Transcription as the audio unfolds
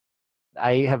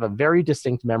I have a very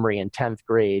distinct memory in 10th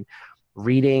grade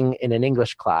reading in an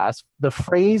English class. The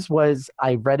phrase was,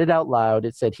 I read it out loud.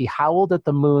 It said, he howled at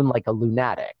the moon like a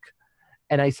lunatic.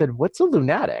 And I said, what's a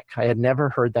lunatic? I had never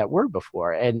heard that word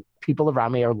before. And people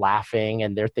around me are laughing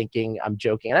and they're thinking I'm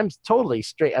joking. And I'm totally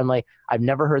straight. I'm like, I've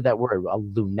never heard that word, a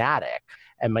lunatic.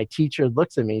 And my teacher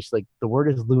looks at me. She's like, the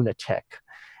word is lunatic.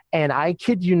 And I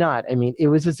kid you not. I mean, it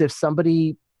was as if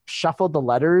somebody shuffled the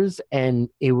letters and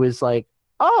it was like,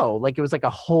 oh, like it was like a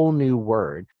whole new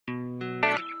word.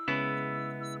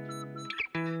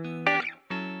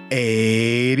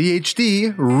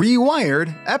 ADHD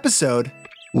Rewired, episode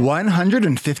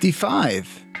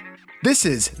 155. This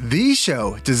is the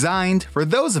show designed for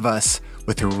those of us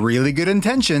with really good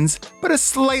intentions, but a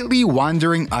slightly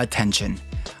wandering attention.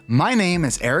 My name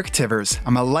is Eric Tivers.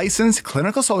 I'm a licensed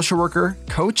clinical social worker,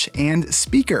 coach, and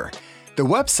speaker. The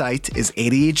website is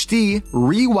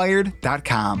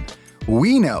ADHDrewired.com.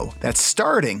 We know that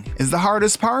starting is the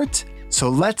hardest part, so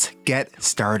let's get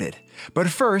started. But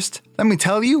first, let me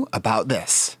tell you about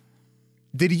this.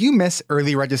 Did you miss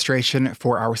early registration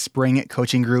for our spring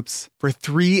coaching groups? For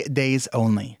 3 days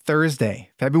only, Thursday,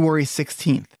 February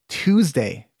 16th,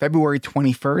 Tuesday, February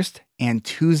 21st, and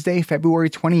Tuesday, February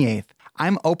 28th,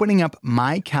 I'm opening up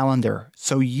my calendar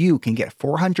so you can get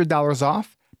 $400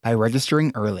 off by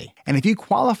registering early. And if you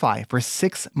qualify for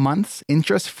 6 months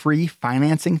interest-free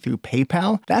financing through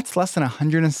PayPal, that's less than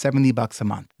 $170 a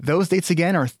month. Those dates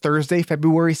again are Thursday,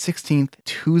 February 16th,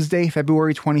 Tuesday,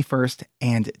 February 21st,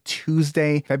 and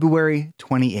Tuesday, February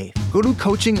 28th. Go to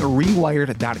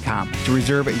coachingrewired.com to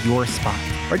reserve your spot.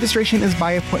 Registration is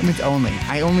by appointment only.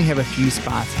 I only have a few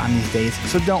spots on these days,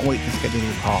 so don't wait to schedule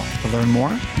your call. To learn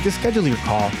more, to schedule your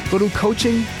call, go to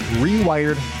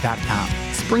coachingrewired.com.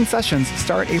 Spring sessions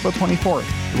start April 24th.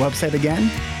 The website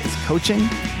again is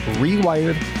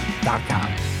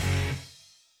coachingrewired.com.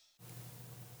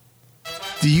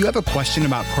 Do you have a question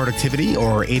about productivity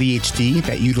or ADHD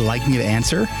that you'd like me to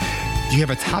answer? Do you have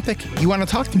a topic you want to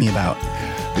talk to me about?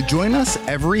 Join us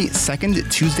every second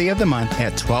Tuesday of the month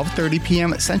at 12:30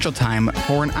 p.m. Central Time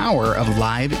for an hour of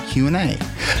live Q&A.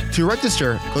 To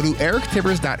register, go to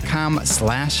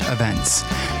erictivers.com/events.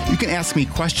 You can ask me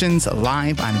questions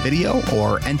live on video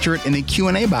or enter it in the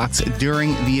Q&A box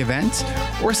during the event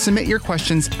or submit your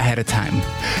questions ahead of time.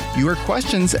 Your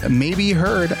questions may be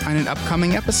heard on an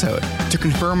upcoming episode. To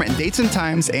confirm dates and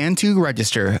times and to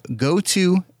register, go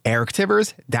to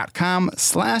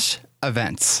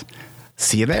erictivers.com/events.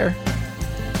 See you there.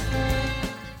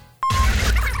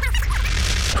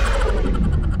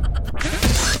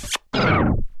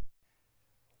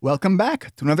 Welcome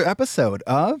back to another episode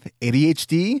of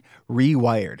ADHD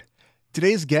Rewired.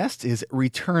 Today's guest is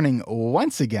returning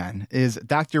once again is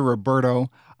Dr.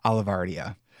 Roberto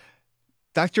Olivardia.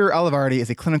 Dr. Olivardia is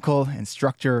a clinical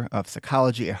instructor of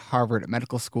psychology at Harvard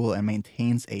Medical School and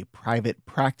maintains a private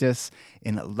practice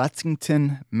in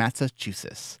Lexington,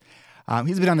 Massachusetts.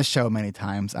 He's been on the show many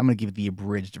times. I'm going to give the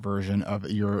abridged version of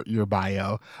your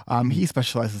bio. He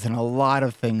specializes in a lot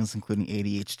of things, including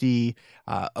ADHD,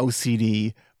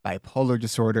 OCD, bipolar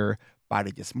disorder,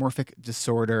 body dysmorphic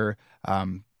disorder,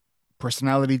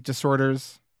 personality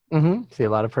disorders. See a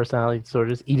lot of personality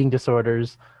disorders, eating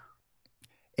disorders.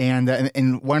 And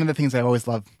one of the things I always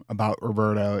love about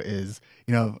Roberto is,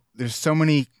 there's so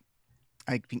many,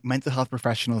 I think, mental health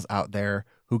professionals out there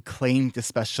who claim to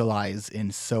specialize in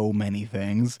so many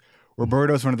things.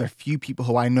 Roberto is one of the few people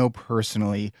who I know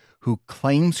personally who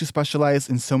claims to specialize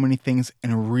in so many things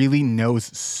and really knows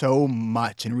so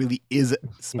much and really is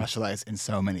specialized in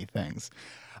so many things.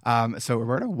 So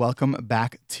Roberto, welcome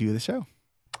back to the show.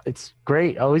 It's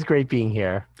great. Always great being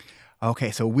here.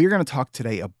 Okay, so we're going to talk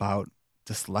today about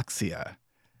dyslexia.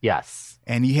 Yes.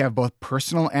 And you have both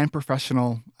personal and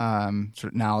professional sort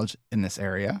of knowledge in this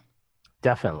area.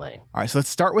 Definitely. All right, so let's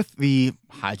start with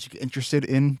how'd you get interested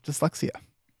in dyslexia?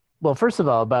 Well, first of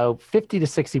all, about 50 to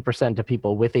 60% of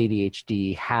people with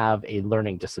ADHD have a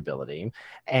learning disability,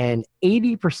 and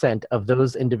 80% of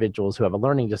those individuals who have a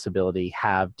learning disability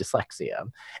have dyslexia.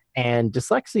 And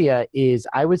dyslexia is,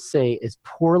 I would say, is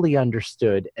poorly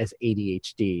understood as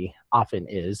ADHD often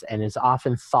is, and is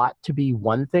often thought to be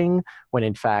one thing when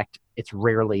in fact it's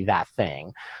rarely that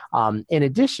thing. In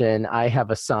addition, I have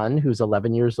a son who's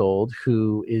 11 years old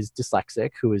who is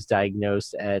dyslexic, who was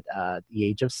diagnosed at the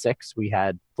age of 6. We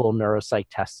had full neuropsych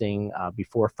testing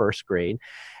before first grade.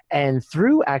 And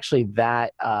through actually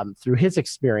that, through his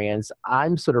experience,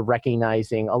 I'm sort of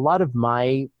recognizing a lot of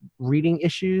my reading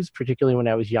issues, particularly when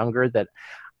I was younger, that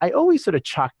I always sort of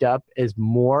chalked up as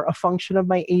more a function of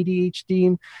my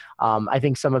ADHD. I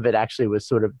think some of it actually was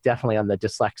sort of definitely on the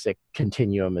dyslexic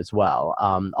continuum as well.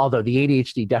 Although the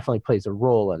ADHD definitely plays a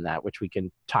role in that, which we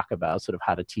can talk about, sort of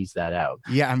how to tease that out.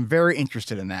 Yeah, I'm very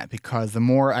interested in that because the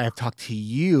more I have talked to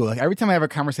you, like every time I have a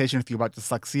conversation with you about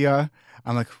dyslexia,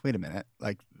 I'm like, wait a minute,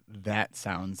 like that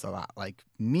sounds a lot like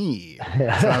me.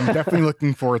 So I'm definitely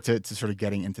looking forward to sort of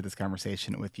getting into this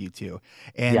conversation with you too.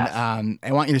 And Yes.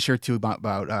 I want you to share too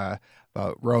about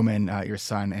Roman, your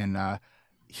son, and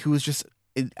he was just.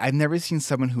 I've never seen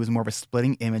someone who is more of a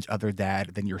splitting image of their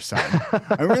dad than your son.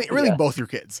 I mean, really, Yeah. both your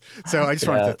kids. So I just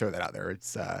wanted Yeah. to throw that out there.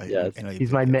 It's Yes. I know you have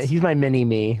He's good kids. he's my mini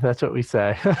me. That's what we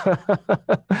say.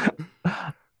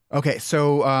 Okay,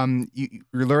 so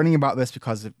you're learning about this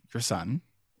because of your son.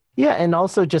 Yeah, and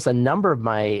also just a number of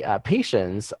my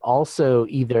patients also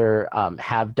either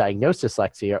have diagnosed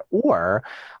dyslexia or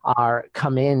are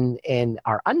come in and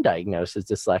are undiagnosed as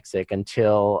dyslexic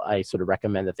until I sort of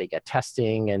recommend that they get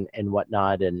testing and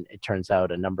whatnot. And it turns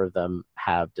out a number of them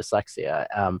have dyslexia.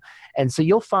 And so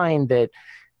you'll find that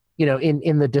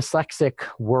in the dyslexic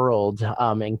world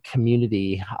and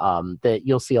community, that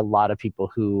you'll see a lot of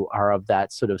people who are of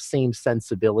that sort of same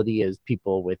sensibility as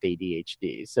people with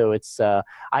ADHD. So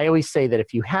I always say that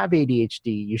if you have ADHD,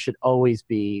 you should always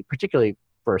be, particularly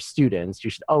for students,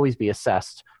 you should always be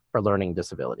assessed for learning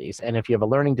disabilities. And if you have a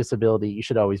learning disability, you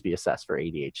should always be assessed for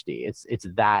ADHD. It's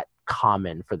that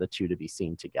common for the two to be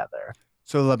seen together.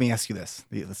 So let me ask you this.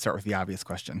 Let's start with the obvious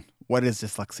question. What is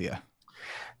dyslexia?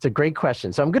 It's a great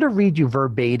question. So I'm going to read you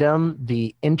verbatim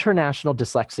the International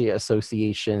Dyslexia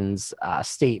Association's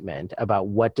statement about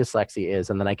what dyslexia is,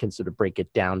 and then I can sort of break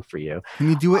it down for you. Can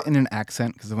you do it in an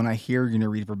accent? Because when I hear you're going to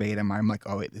read verbatim, I'm like,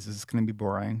 oh, wait, this is going to be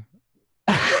boring.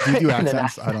 Do you do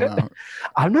accents? I don't know.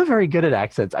 I'm not very good at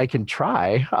accents. I can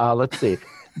try. Let's see.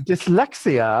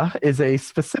 Dyslexia is a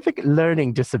specific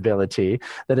learning disability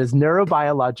that is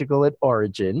neurobiological at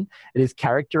origin. It is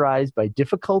characterized by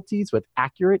difficulties with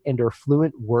accurate and/or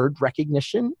fluent word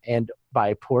recognition and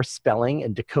by poor spelling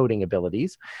and decoding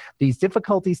abilities. These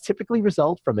difficulties typically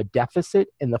result from a deficit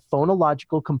in the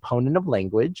phonological component of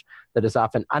language that is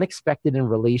often unexpected in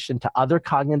relation to other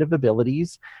cognitive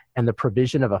abilities and the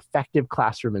provision of effective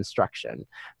classroom instruction.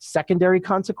 Secondary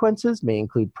consequences may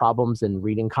include problems in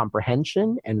reading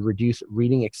comprehension and reduced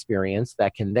reading experience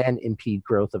that can then impede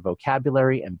growth of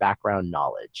vocabulary and background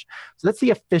knowledge. So that's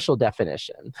the official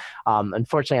definition.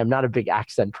 Unfortunately, I'm not a big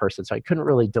accent person, so I couldn't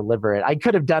really deliver it. I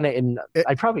could have done it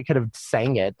I probably could have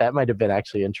sang it. That might have been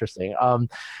actually interesting.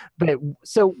 But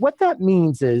so what that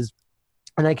means is,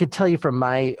 and I could tell you from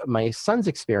my son's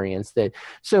experience that,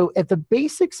 so at the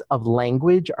basics of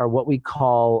language are what we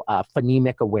call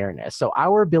phonemic awareness. So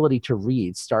our ability to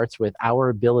read starts with our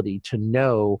ability to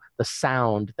know the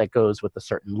sound that goes with a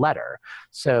certain letter.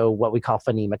 So what we call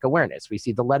phonemic awareness. We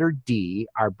see the letter D,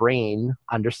 our brain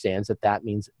understands that that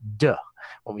means D.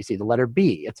 When we see the letter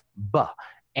B, it's B.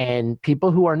 And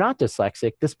people who are not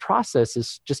dyslexic, this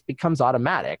process just becomes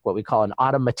automatic, what we call an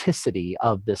automaticity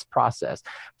of this process.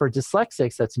 For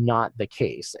dyslexics, that's not the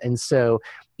case. And so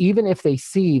even if they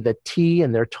see the T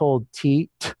and they're told T,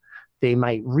 they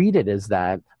might read it as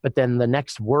that, but then the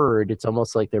next word, it's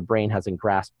almost like their brain hasn't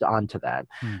grasped onto that.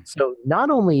 So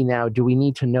not only now do we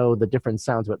need to know the different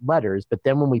sounds with letters, but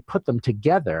then when we put them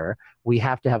together, we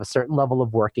have to have a certain level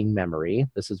of working memory.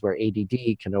 This is where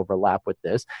ADD can overlap with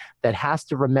this, that has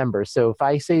to remember. So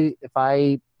if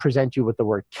I present you with the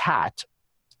word cat,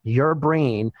 your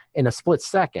brain in a split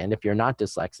second, if you're not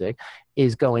dyslexic,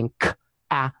 is going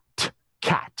k-a-t,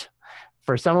 cat.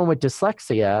 For someone with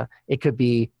dyslexia, it could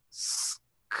be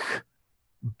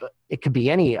it could be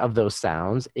any of those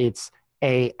sounds. It's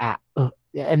a,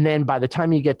 and then by the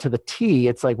time you get to the T,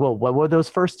 it's like, well, what were those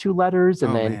first two letters?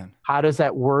 And then how does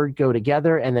that word go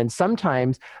together? And then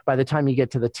sometimes by the time you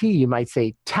get to the T, you might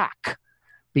say tack,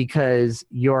 because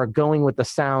you're going with the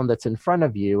sound that's in front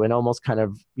of you and almost kind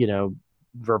of,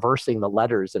 reversing the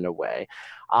letters in a way.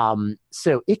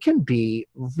 So it can be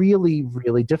really,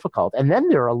 really difficult. And then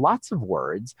there are lots of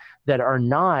words that are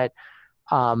not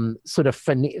sort of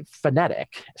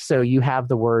phonetic. So you have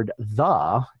the word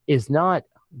the is not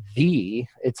the,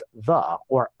 it's the,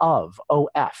 or of,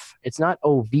 O-F. It's not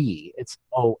O-V, it's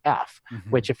O-F,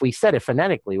 which if we said it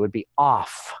phonetically would be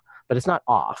off, but it's not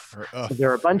off. So there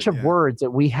are a bunch of words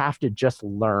that we have to just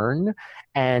learn.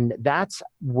 And that's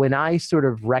when I sort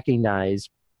of recognized,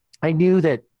 I knew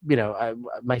that,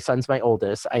 my son's my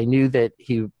oldest. I knew that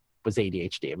he was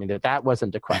ADHD. I mean, that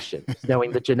wasn't a question,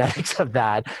 knowing the genetics of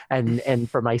that and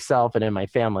for myself and in my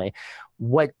family.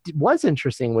 What was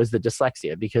interesting was the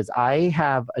dyslexia, because I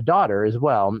have a daughter as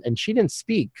well, and she didn't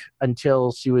speak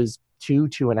until she was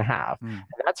two and a half. Mm.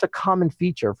 And that's a common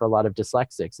feature for a lot of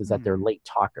dyslexics, is that they're late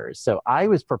talkers. So I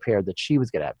was prepared that she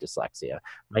was going to have dyslexia.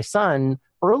 My son,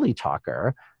 early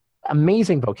talker,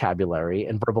 amazing vocabulary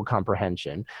and verbal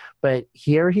comprehension. But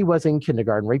here he was in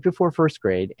kindergarten right before first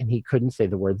grade, and he couldn't say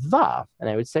the word the. And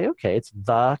I would say, okay, it's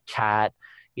the cat,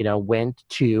 went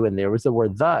to, and there was the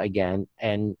word the again.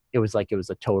 And it was like it was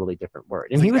a totally different word.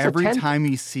 And It's he like was every time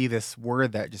you see this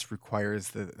word that just requires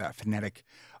that phonetic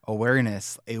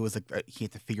awareness, it was like he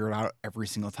had to figure it out every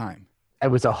single time. It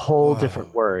was a whole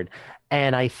different word.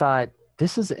 And I thought,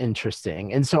 this is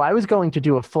interesting. And so I was going to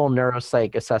do a full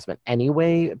neuropsych assessment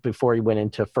anyway before he went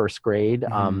into first grade,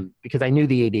 because I knew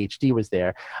the ADHD was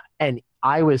there. And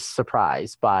I was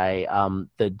surprised by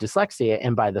the dyslexia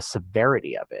and by the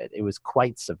severity of it. It was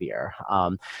quite severe.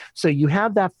 So you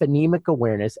have that phonemic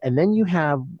awareness, and then you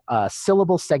have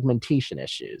syllable segmentation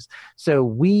issues. So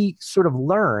we sort of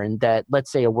learned that,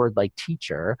 let's say a word like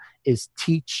teacher is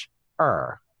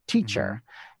teacher,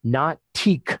 not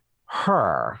teacher,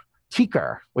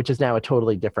 which is now a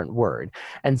totally different word.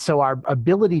 And so our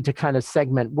ability to kind of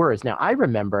segment words. Now, I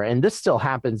remember, and this still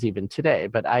happens even today,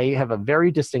 but I have a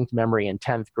very distinct memory in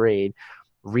 10th grade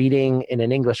reading in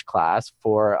an English class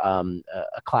for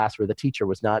a class where the teacher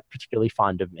was not particularly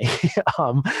fond of me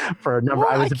for a number.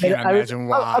 Well, I was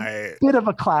a bit of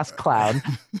a class clown.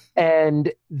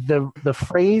 And the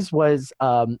phrase was,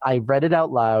 I read it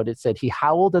out loud. It said, he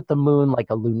howled at the moon like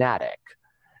a lunatic.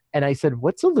 And I said,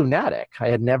 what's a lunatic? I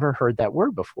had never heard that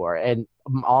word before. And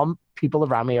all people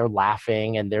around me are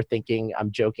laughing and they're thinking I'm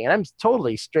joking. And I'm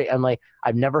totally straight. I'm like,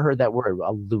 I've never heard that word,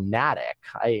 a lunatic.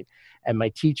 And my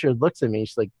teacher looks at me,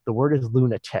 she's like, the word is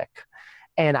lunatic.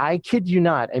 And I kid you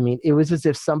not, I mean, it was as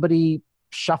if somebody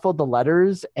shuffled the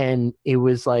letters and it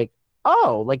was like,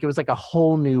 oh, like it was like a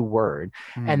whole new word.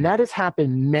 And that has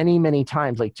happened many, many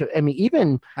times.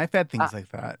 Even I've had things like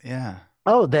that. Yeah.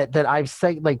 Oh, that I've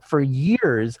said, like, for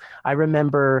years. I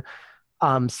remember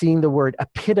seeing the word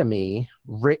epitome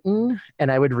written,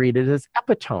 and I would read it as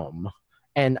epitome.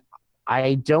 And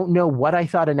I don't know what I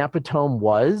thought an epitome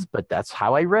was, but that's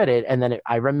how I read it. And then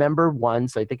I remember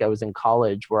once, I think I was in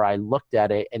college, where I looked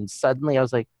at it and suddenly I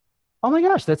was like, oh my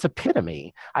gosh, that's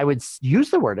epitome. I would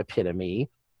use the word epitome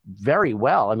very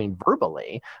well, I mean,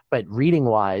 verbally, but reading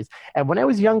wise. And when I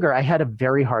was younger, I had a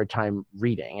very hard time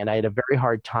reading, and I had a very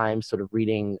hard time sort of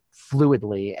reading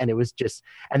fluidly. And it was just,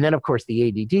 and then of course the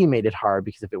ADD made it hard,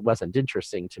 because if it wasn't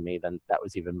interesting to me, then that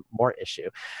was even more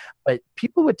issue. But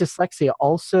people with dyslexia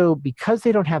also, because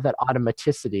they don't have that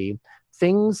automaticity,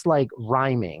 things like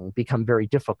rhyming become very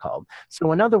difficult.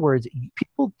 So in other words,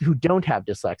 people who don't have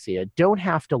dyslexia don't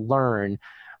have to learn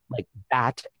like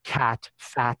bat, cat,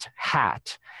 fat,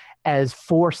 hat as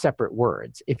 4 separate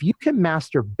words. If you can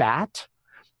master bat,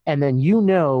 and then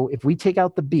if we take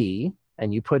out the B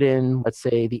and you put in, let's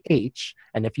say, the H,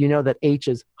 and if you know that H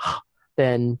is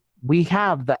then we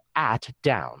have the at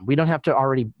down. We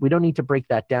don't need to break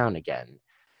that down again.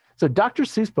 So Dr.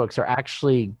 Seuss books are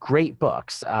actually great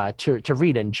books to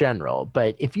read in general.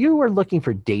 But if you were looking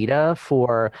for data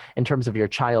in terms of your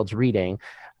child's reading,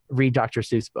 read Dr.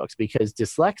 Seuss books, because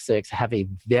dyslexics have a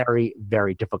very,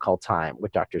 very difficult time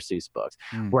with Dr. Seuss books.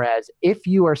 Whereas if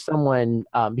you are someone,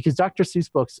 because Dr. Seuss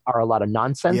books are a lot of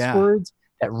nonsense words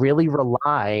that really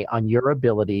rely on your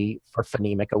ability for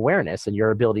phonemic awareness and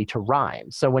your ability to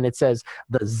rhyme. So when it says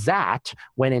the zat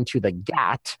went into the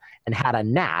gat and had a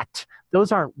gnat,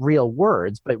 those aren't real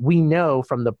words, but we know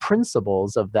from the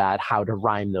principles of that how to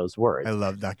rhyme those words. I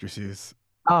love Dr. Seuss.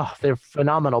 Oh, they're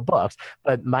phenomenal books.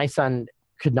 But my son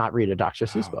could not read a Dr.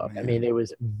 Seuss book. Man. I mean, it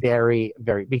was very,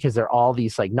 very, because they're all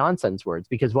these like nonsense words.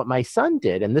 Because what my son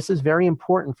did, and this is very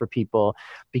important for people,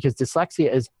 because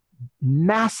dyslexia is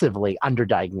massively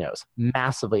underdiagnosed.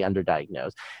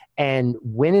 And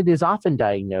when it is often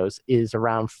diagnosed is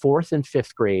around 4th and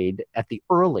 5th grade at the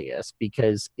earliest,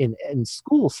 because in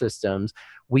school systems,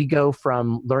 we go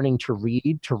from learning to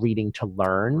read to reading to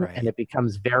learn. Right. And it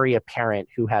becomes very apparent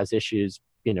who has issues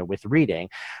with reading,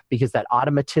 because that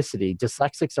automaticity.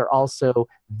 Dyslexics are also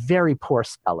very poor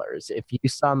spellers. If you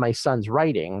saw my son's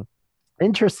writing,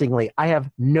 interestingly, I have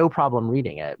no problem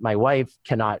reading it. My wife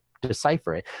cannot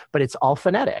decipher it, but it's all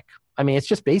phonetic. I mean, it's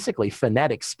just basically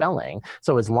phonetic spelling.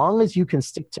 So as long as you can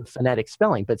stick to phonetic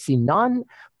spelling, but see,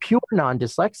 pure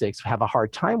non-dyslexics have a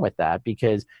hard time with that,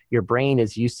 because your brain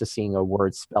is used to seeing a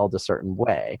word spelled a certain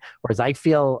way. Whereas I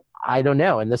don't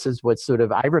know. And this is what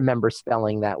I remember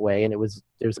spelling that way. And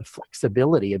there's a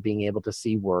flexibility of being able to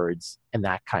see words in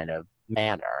that kind of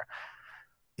manner.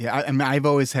 Yeah. I mean, I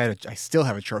still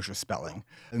have atrocious spelling.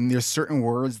 And there's certain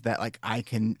words that like I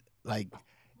can like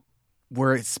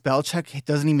where spell check it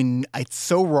doesn't even it's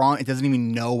so wrong it doesn't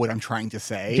even know what I'm trying to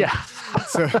say. Yeah.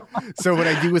 So so what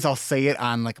I do is I'll say it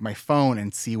on like my phone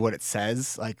and see what it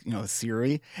says, like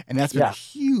Siri, and that's been a Yeah.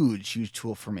 huge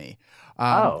tool for me.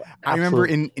 Um, Oh, I remember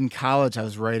absolutely. in college I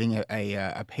was writing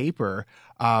a paper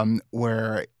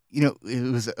where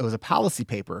it was a policy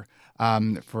paper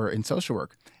for in social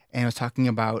work, and it was talking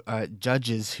about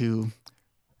judges who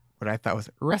what I thought was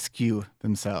rescue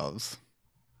themselves,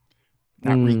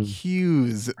 not Mm,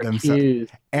 recuse themselves. recused.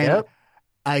 And Yep.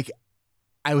 like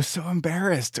I was so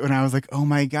embarrassed when I was like, oh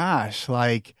my gosh,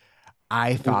 like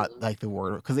I thought Mhm. like the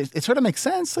word because it sort of makes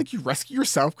sense. Like you rescue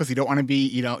yourself because you don't want to be,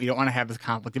 you don't want to have this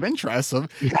conflict of interest. So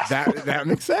Yes. that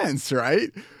makes sense,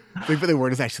 right? Like, but the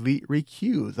word is actually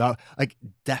recuse. Like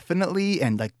definitely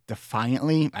and like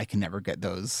defiantly, I can never get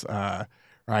those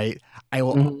right. I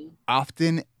will Mhm.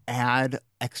 often add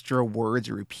extra words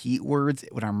or repeat words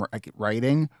when I'm like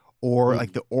writing, or like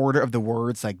Mhm. the order of the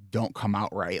words like don't come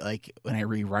out right. Like when I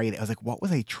rewrite it, I was like, what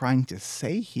was I trying to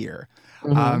say here?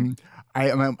 Mhm. Um,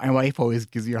 my wife always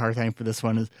gives me a hard time for this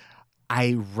one. Is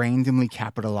I randomly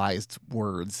capitalized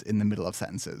words in the middle of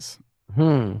sentences.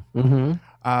 Hmm. Mhm.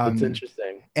 That's Um,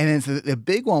 interesting. and it's the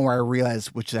big one where I realized,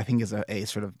 which I think is a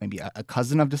sort of maybe a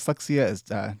cousin of dyslexia, is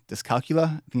dyscalculia.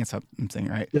 I think that's how I'm saying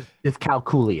it right.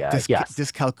 Dyscalculia. Yes.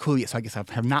 Dyscalculia. So I guess I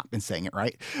have not been saying it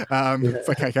right. It's Yeah.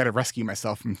 like I got to rescue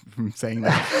myself from saying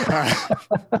that.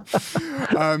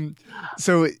 Um,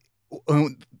 so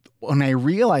when, when I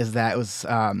realized that it was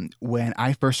when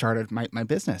I first started my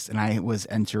business and I was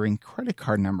entering credit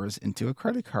card numbers into a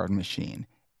credit card machine.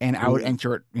 And I would Mm,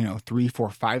 enter it, 3, 4,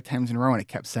 5 times in a row, and it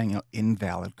kept saying,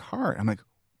 invalid card. I'm like,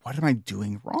 what am I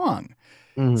doing wrong?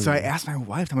 So I mm, asked my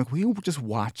wife, I'm like, will you just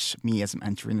watch me as I'm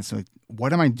entering this? Like,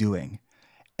 what am I doing?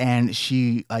 And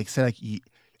she like said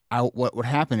like what would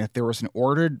happen if there was an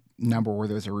ordered number where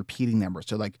there was a repeating number.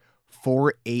 So like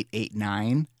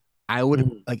 4889, I would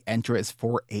mm, like enter it as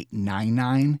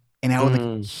 4899, and I would like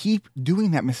mm. keep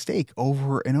doing that mistake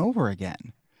over and over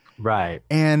again. Right.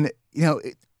 And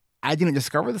I didn't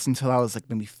discover this until I was like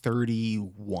maybe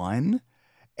 31.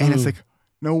 And it's Mm. like,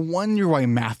 no wonder why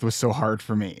math was so hard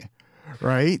for me.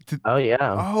 Right? Oh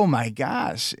yeah. Oh my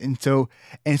gosh. And so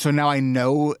now I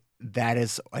know that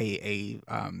is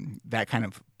that kind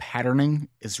of patterning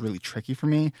is really tricky for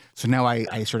me. So now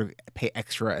I sort of pay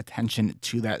extra attention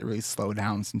to that, really slow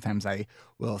down. Sometimes I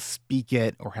will speak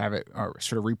it or have it or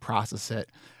sort of reprocess it.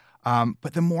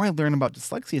 But the more I learn about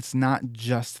dyslexia, it's not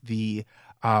just the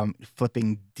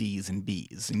flipping D's and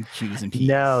B's and Q's and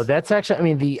No, P's. that's actually,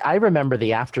 I mean, I remember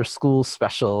the after school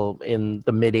special in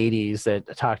the mid 80s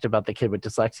that talked about the kid with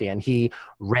dyslexia, and he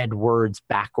read words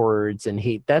backwards. And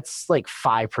that's like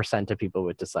 5% of people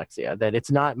with dyslexia. That it's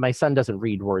not, my son doesn't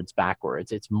read words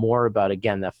backwards. It's more about,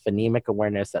 again, the phonemic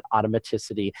awareness, that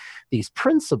automaticity, these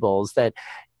principles that,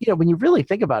 when you really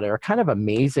think about it, are kind of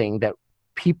amazing that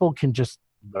people can just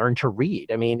learn to read.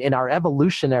 I mean, in our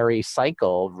evolutionary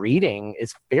cycle, reading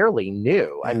is fairly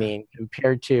new. I Yeah. mean,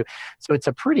 compared to, so it's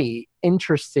a pretty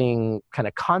interesting kind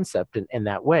of concept in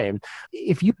that way.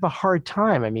 If you have a hard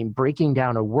time, I mean, breaking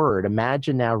down a word,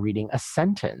 imagine now reading a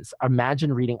sentence,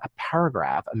 imagine reading a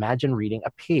paragraph, imagine reading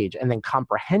a page, and then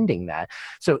comprehending that.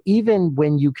 So even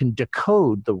when you can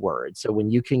decode the word, so when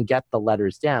you can get the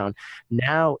letters down,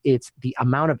 now it's the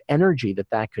amount of energy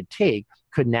that could take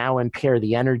could now impair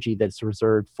the energy that's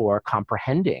reserved for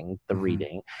comprehending the Hmm.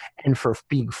 reading and for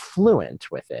being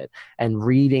fluent with it and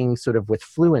reading sort of with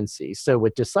fluency. So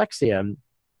with dyslexia,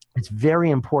 it's very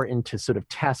important to sort of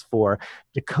test for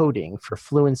decoding, for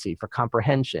fluency, for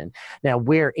comprehension. Now,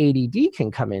 where ADD can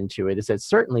come into it is that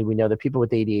certainly we know that people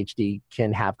with ADHD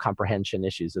can have comprehension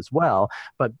issues as well,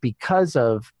 but because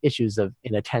of issues of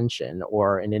inattention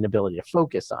or an inability to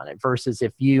focus on it, versus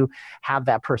if you have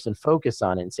that person focus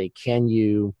on it and say, can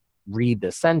you read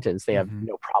the sentence, they have Hmm.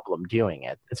 no problem doing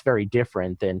it. It's very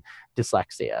different than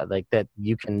dyslexia, like that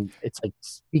you can, it's like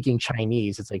speaking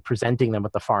Chinese, it's like presenting them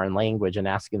with the foreign language and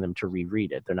asking them to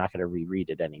reread it. They're not going to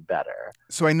reread it any better.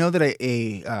 So I know that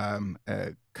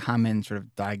a common sort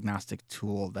of diagnostic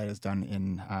tool that is done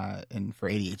in for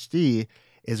ADHD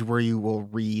is where you will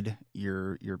read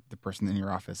the person in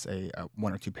your office a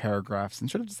one or two paragraphs and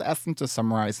sort of just ask them to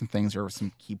summarize some things or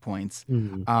some key points.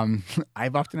 Mm-hmm.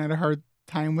 I've often had a hard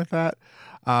time with that.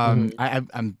 Mm-hmm.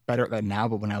 I'm better at that now,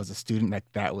 but when I was a student,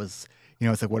 that was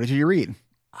it's like, what did you read?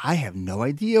 I have no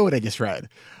idea what I just read.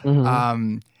 Mm-hmm.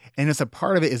 Um, and it's a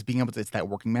part of it is being able to, it's that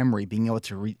working memory, being able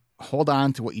to hold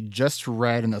on to what you just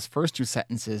read in those first two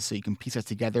sentences so you can piece it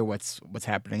together what's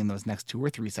happening in those next two or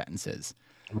three sentences.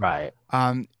 Right.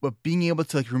 But being able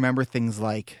to remember things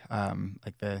like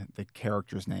the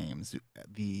characters' names,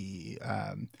 the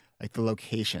like the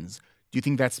locations. Do you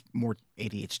think that's more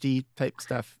ADHD type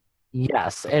stuff?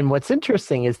 Yes, Okay. and what's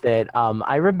interesting is that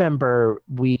I remember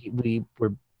we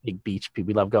were big beach people.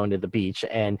 We love going to the beach,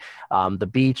 and the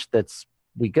beach that's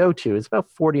we go to is about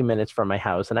 40 minutes from my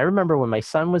house. And I remember when my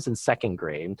son was in second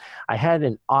grade, I had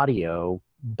an audio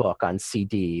book on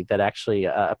CD that actually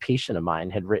a patient of mine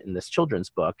had written, this children's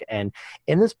book, and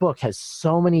in this book has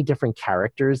so many different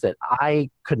characters that I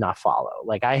could not follow.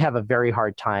 Like I have a very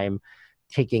hard time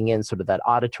taking in sort of that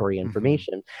auditory Hmm.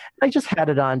 information. I just had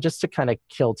it on just to kind of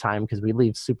kill time because we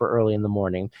leave super early in the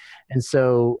morning. And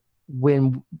so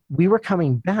when we were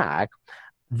coming back,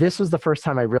 this was the first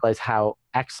time I realized how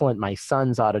excellent my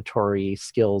son's auditory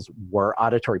skills were,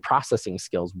 auditory processing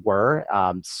skills were,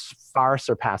 far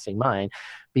surpassing mine.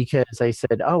 Because I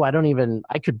said, "Oh,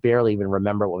 I could barely even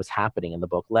remember what was happening in the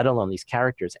book, let alone these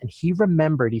characters." And he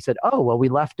remembered, he said, "Oh, well, we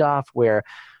left off where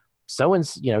so and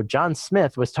John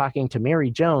Smith was talking to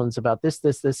Mary Jones about this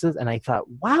is," and I thought,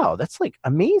 wow, that's like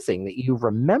amazing that you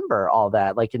remember all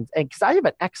that. Like, and because I have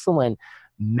an excellent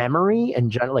memory and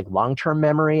general, like long-term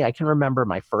memory. I can remember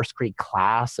my first grade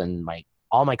class and my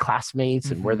all my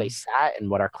classmates and where they Hmm. sat and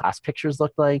what our class pictures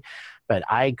looked like, but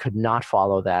I could not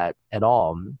follow that at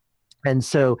all. And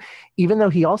so, even though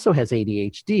he also has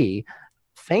ADHD,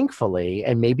 thankfully,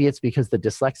 and maybe it's because the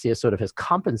dyslexia sort of has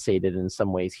compensated in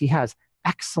some ways, he has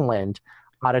excellent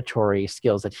auditory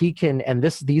skills that he can, and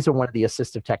these are one of the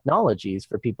assistive technologies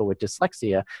for people with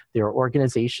dyslexia. There are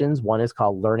organizations. One is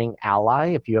called Learning Ally.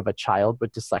 If you have a child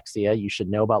with dyslexia, you should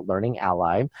know about Learning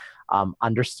Ally.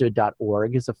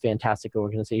 Understood.org is a fantastic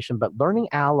organization, but Learning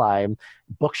Ally,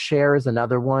 Bookshare is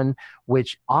another one,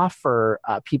 which offer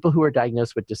people who are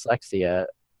diagnosed with dyslexia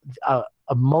a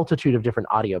multitude of different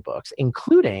audiobooks,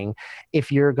 including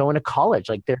if you're going to college,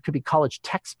 like there could be college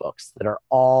textbooks that are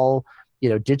all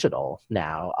digital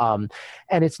now.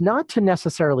 And it's not to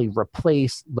necessarily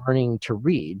replace learning to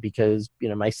read because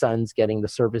my son's getting the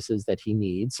services that he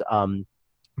needs.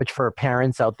 Which for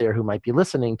parents out there who might be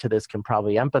listening to this can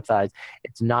probably empathize.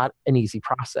 It's not an easy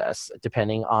process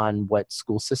depending on what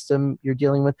school system you're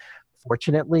dealing with.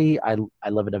 Fortunately, I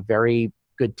live in a very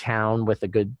good town with a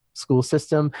good school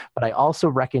system, but I also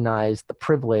recognize the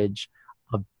privilege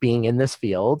of being in this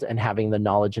field and having the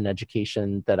knowledge and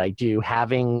education that I do,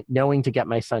 knowing to get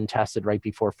my son tested right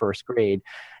before first grade.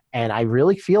 And I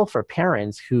really feel for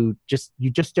parents who you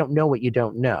just don't know what you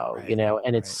don't know, Right.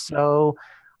 and it's Right. so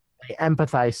I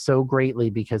empathize so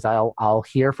greatly because I'll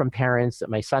hear from parents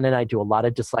that my son and I do a lot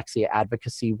of dyslexia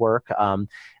advocacy work.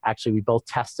 Actually, we both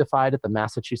testified at the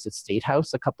Massachusetts State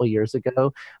House a couple of years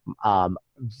ago um,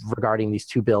 regarding these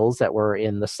two bills that were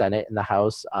in the Senate and the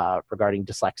House regarding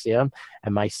dyslexia.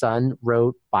 And my son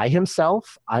wrote by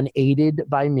himself, unaided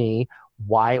by me,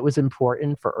 why it was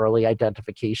important for early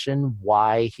identification,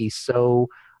 why he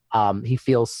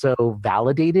feels so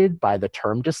validated by the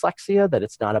term dyslexia that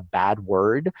it's not a bad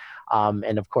word.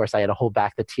 And of course, I had to hold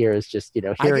back the tears just,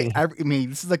 hearing. I mean,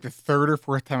 this is like the third or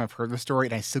fourth time I've heard the story,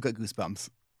 and I still get goosebumps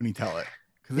when you tell it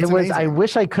because It it's was, I amazing.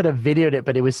 wish I could have videoed it,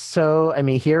 but it was so, I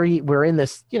mean, we're in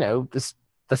this,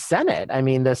 the Senate. I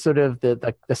mean, the sort of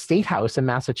the state house in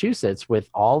Massachusetts with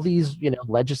all these,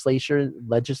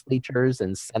 legislators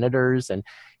and senators. And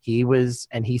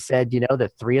he said,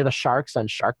 that three of the sharks on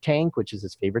Shark Tank, which is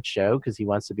his favorite show because he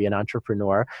wants to be an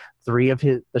entrepreneur, three of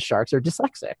the sharks are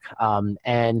dyslexic.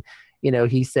 And,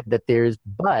 he said that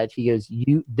but he goes,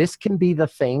 this can be the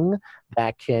thing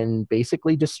that can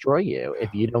basically destroy you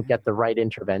if Oh you don't man. get the right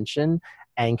intervention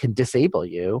and can disable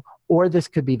you, or this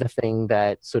could be the thing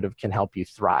that sort of can help you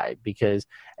thrive. Because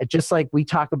just like we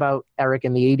talk about, Eric,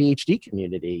 in the ADHD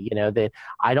community, that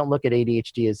I don't look at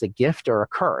ADHD as a gift or a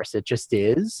curse. It just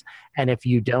is. And if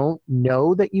you don't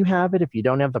know that you have it, if you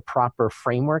don't have the proper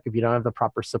framework, if you don't have the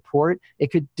proper support,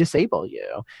 it could disable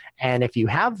you. And if you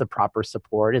have the proper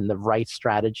support and the right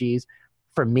strategies,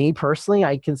 for me personally,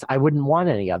 I wouldn't want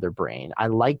any other brain. I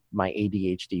like my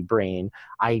ADHD brain.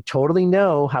 I totally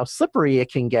know how slippery it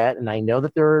can get, and I know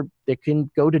that it can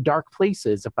go to dark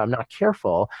places if I'm not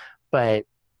careful. But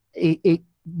it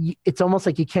it's almost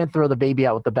like you can't throw the baby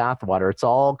out with the bathwater. It's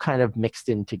all kind of mixed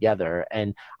in together,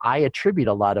 and I attribute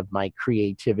a lot of my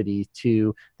creativity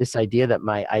to this idea that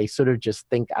I sort of just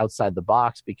think outside the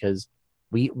box because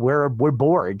we're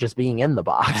bored just being in the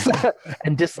box.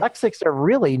 And dyslexics are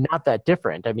really not that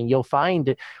different. I mean, you'll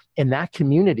find in that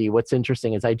community, what's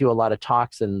interesting is I do a lot of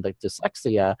talks in the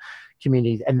dyslexia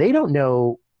community, and they don't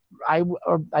know.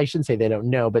 Or I shouldn't say they don't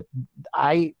know, but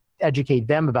I educate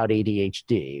them about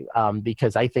ADHD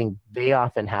because I think they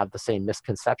often have the same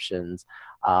misconceptions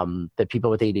that people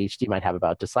with ADHD might have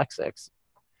about dyslexics.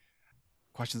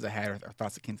 Questions I had or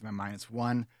thoughts that came to my mind is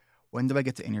one, When do I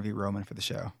get to interview Roman for the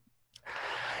show?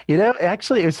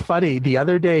 Actually, it was funny. The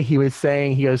other day he was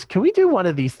saying, he goes, "Can we do one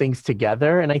of these things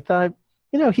together?" And I thought,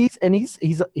 he's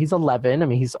 11. I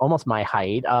mean, he's almost my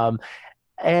height.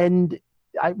 And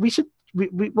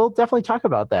we'll definitely talk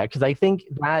about that because I think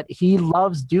that he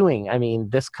loves doing, I mean,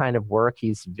 this kind of work.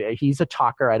 He's a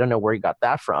talker. I don't know where he got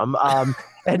that from.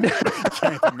 And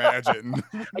Can't imagine.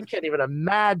 I can't even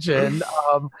imagine.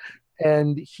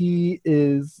 And he's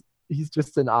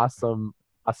just an awesome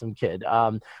kid.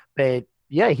 But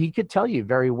yeah, he could tell you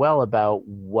very well about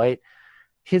what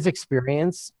his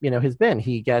experience, has been.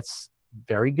 He gets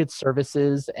very good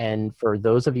services. And for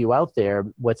those of you out there,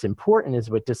 what's important is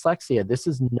with dyslexia, this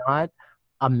is not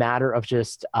a matter of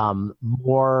just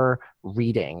more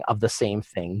reading of the same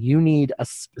thing. You need a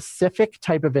specific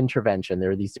type of intervention.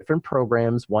 There are these different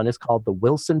programs. One is called the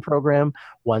Wilson program.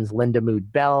 One's Linda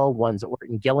Mood Bell. One's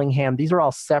Orton Gillingham. These are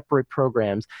all separate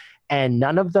programs. And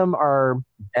none of them are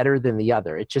better than the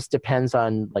other. It just depends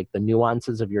on like the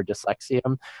nuances of your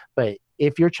dyslexia. But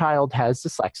if your child has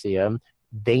dyslexia,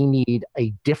 they need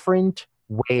a different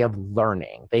way of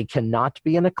learning. They cannot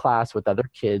be in a class with other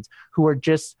kids who are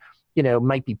just,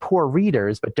 might be poor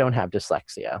readers, but don't have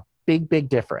dyslexia. Big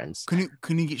difference.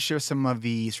 Can you share some of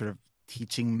the sort of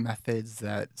teaching methods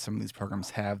that some of these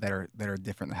programs have that are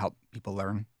different to help people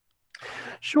learn?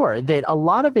 Sure. That a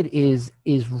lot of it is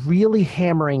really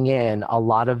hammering in a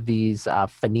lot of these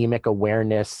phonemic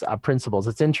awareness principles.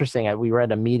 It's interesting. We were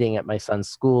at a meeting at my son's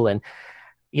school, and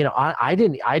I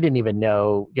didn't even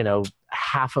know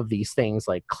half of these things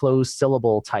like closed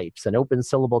syllable types and open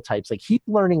syllable types. Like he's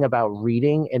learning about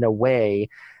reading in a way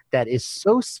that is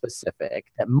so specific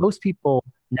that most people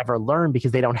never learn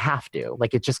because they don't have to.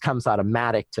 Like it just comes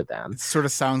automatic to them. It sort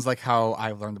of sounds like how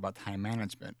I've learned about time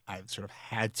management. I've sort of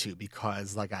had to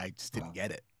because like I just didn't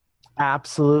get it.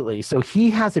 Absolutely. So he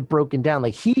has it broken down.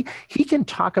 Like he can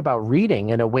talk about reading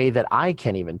in a way that I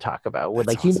can't even talk about.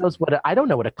 Like awesome. He knows I don't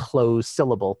know what a closed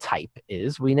syllable type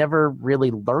is. We never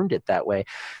really learned it that way.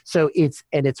 So it's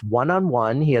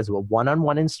one-on-one. He has a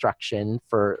one-on-one instruction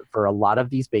for a lot of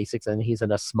these basics, and he's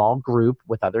in a small group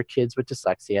with other kids with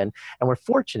dyslexia. And we're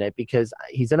fortunate because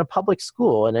he's in a public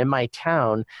school, and in my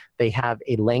town, they have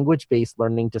a language-based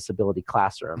learning disability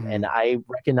classroom. And I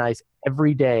recognize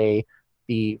every day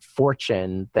the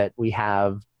fortune that we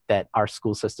have that our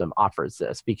school system offers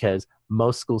this, because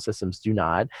most school systems do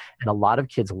not. And a lot of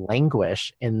kids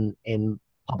languish in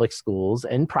public schools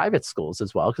and private schools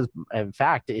as well. Because in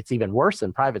fact, it's even worse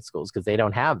in private schools because they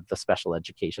don't have the special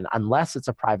education unless it's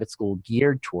a private school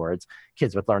geared towards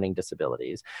kids with learning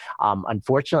disabilities.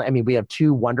 Unfortunately, I mean, we have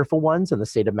two wonderful ones in the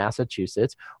state of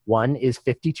Massachusetts. One is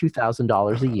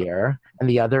 $52,000 a year and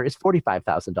the other is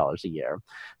 $45,000 a year.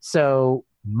 So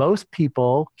most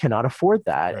people cannot afford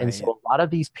that. Right. And so a lot of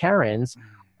these parents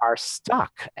are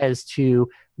stuck as to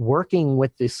working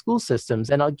with the school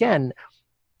systems. And again,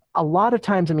 a lot of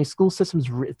times, I mean, school systems,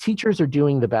 teachers are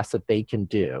doing the best that they can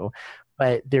do,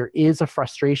 but there is a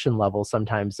frustration level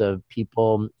sometimes of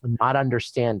people not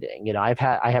understanding. I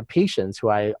have patients who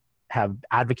I have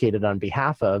advocated on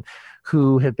behalf of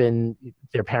who have been,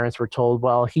 their parents were told,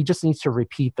 well, he just needs to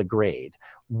repeat the grade.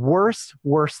 Worst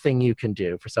thing you can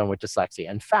do for someone with dyslexia.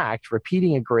 In fact,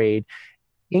 repeating a grade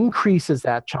increases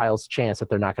that child's chance that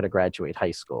they're not going to graduate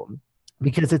high school.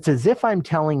 Because it's as if I'm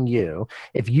telling you,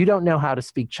 if you don't know how to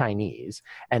speak Chinese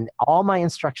and all my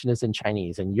instruction is in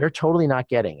Chinese and you're totally not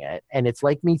getting it, and it's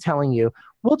like me telling you,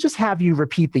 we'll just have you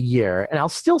repeat the year and I'll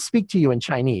still speak to you in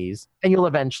Chinese and you'll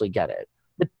eventually get it.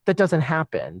 But that doesn't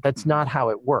happen. That's not how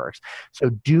it works. So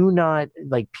do not,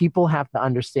 people have to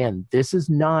understand this is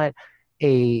not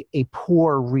a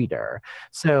poor reader.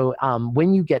 So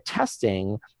when you get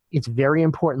testing, it's very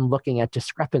important looking at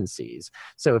discrepancies.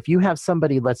 So if you have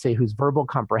somebody, let's say, whose verbal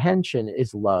comprehension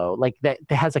is low, like that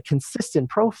has a consistent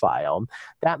profile,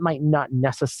 that might not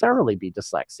necessarily be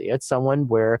dyslexia. It's someone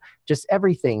where just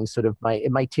everything sort of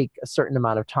might take a certain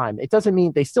amount of time. It doesn't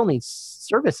mean they still need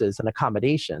services and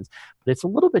accommodations, but it's a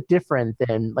little bit different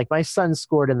than, like, my son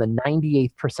scored in the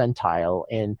 98th percentile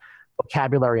in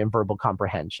vocabulary and verbal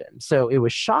comprehension. So it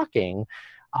was shocking.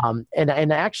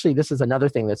 And actually, this is another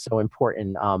thing that's so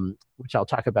important, which I'll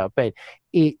talk about, but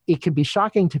it can be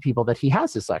shocking to people that he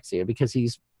has dyslexia because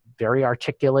he's very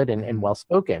articulate and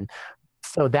well-spoken.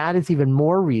 So that is even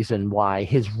more reason why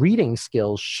his reading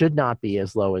skills should not be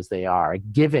as low as they are,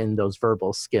 given those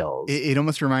verbal skills. It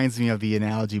almost reminds me of the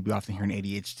analogy we often hear in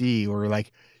ADHD, where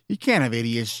like, you can't have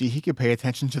ADHD. He could pay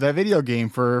attention to that video game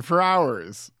for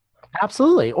hours.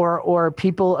 Absolutely. Or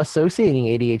people associating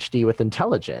ADHD with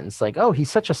intelligence, like, oh,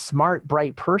 he's such a smart,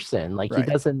 bright person. Like, right.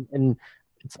 He doesn't, and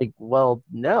It's like, well,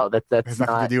 no, that's It has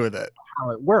nothing not to do with it.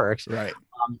 how it works. Right.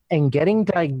 And getting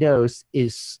diagnosed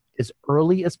is as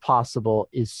early as possible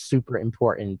is super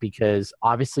important, because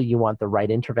obviously you want the right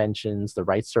interventions, the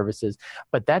right services,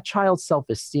 but that child's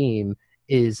self-esteem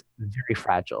is very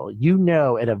fragile.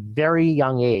 At a very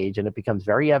young age, and it becomes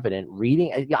very evident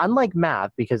reading, unlike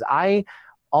math, because I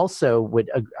also would,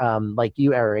 like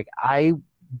you, Eric,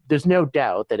 there's no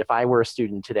doubt that if I were a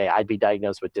student today, I'd be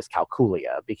diagnosed with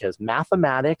dyscalculia, because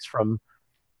mathematics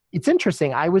it's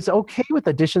interesting. I was okay with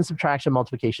addition, subtraction,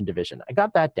 multiplication, division. I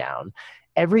got that down.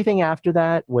 Everything after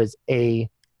that was a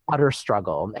utter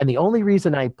struggle. And the only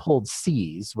reason I pulled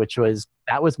C's,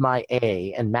 that was my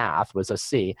A, and math was a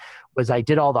C, was I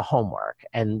did all the homework.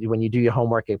 And when you do your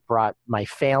homework, it brought my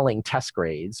failing test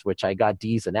grades, which I got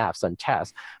D's and F's on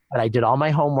tests. But I did all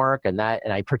my homework, and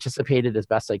I participated as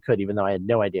best I could, even though I had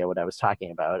no idea what I was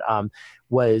talking about,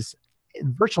 was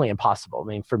virtually impossible,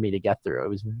 for me to get through. It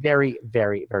was very,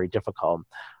 very, very difficult.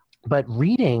 But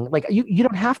reading, like you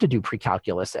don't have to do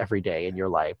pre-calculus every day in your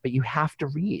life, but you have to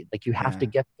read. Like you have to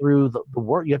get through the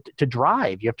work. You have to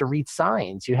drive. You have to read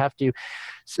signs.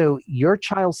 So your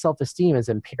child's self-esteem is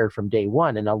impaired from day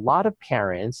one. And a lot of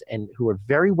parents, and who are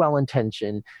very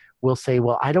well-intentioned, will say,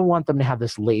 well, I don't want them to have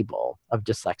this label of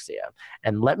dyslexia.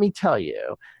 And let me tell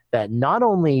you that not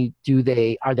only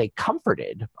are they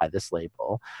comforted by this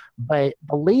label, but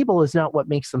the label is not what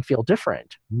makes them feel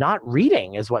different. Not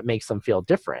reading is what makes them feel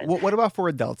different. What about for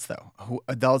adults, though?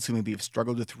 Adults who maybe have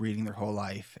struggled with reading their whole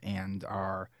life and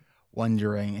are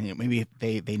wondering, and maybe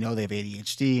they know they have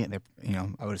ADHD, and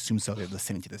I would assume so, they're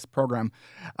listening to this program,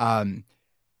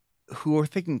 who are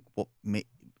thinking, well,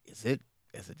 is it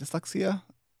dyslexia?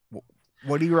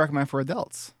 What do you recommend for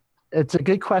adults? It's a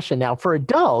good question. Now, for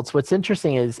adults, what's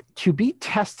interesting is to be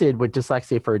tested with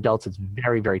dyslexia for adults is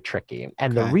very, very tricky.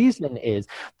 And the reason is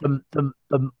the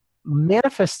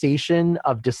manifestation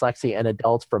of dyslexia in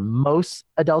adults for most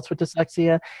adults with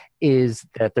dyslexia is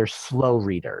that they're slow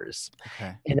readers.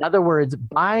 Okay. In other words,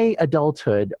 by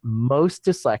adulthood, most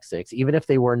dyslexics, even if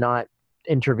they were not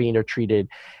intervened or treated,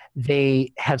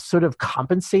 they have sort of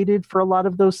compensated for a lot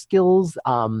of those skills.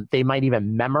 They might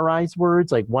even memorize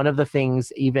words. Like one of the things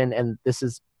and this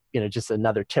is, just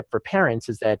another tip for parents,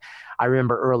 is that I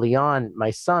remember early on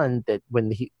my son, that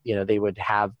when they would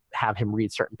have him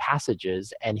read certain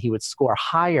passages, and he would score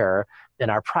higher than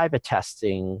our private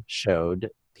testing showed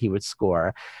he would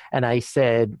score. And I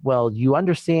said, well, you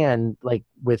understand, like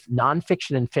with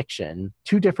nonfiction and fiction,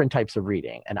 two different types of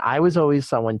reading. And I was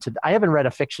always I haven't read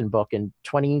a fiction book in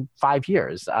 25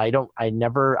 years. I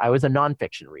was a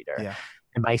nonfiction reader. Yeah.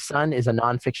 And my son is a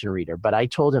nonfiction reader, but I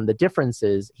told him the difference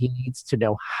is he needs to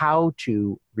know how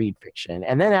to read fiction.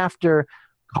 And then after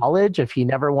college, if he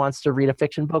never wants to read a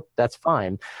fiction book, that's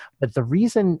fine. But the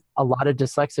reason a lot of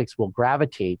dyslexics will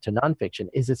gravitate to nonfiction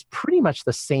is it's pretty much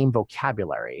the same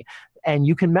vocabulary, and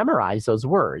you can memorize those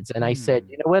words. And I said,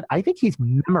 you know what? I think he's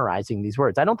memorizing these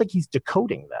words. I don't think he's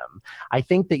decoding them. I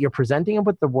think that you're presenting him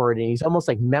with the word, and he's almost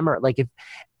like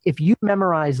if you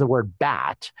memorize the word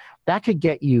bat, that could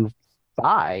get you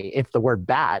by if the word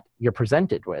bat you're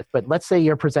presented with. But let's say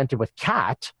you're presented with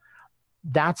cat,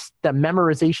 that's the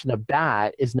memorization of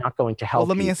bat is not going to help. Well,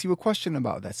 let me ask you a question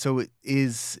about that. So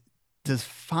does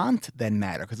font then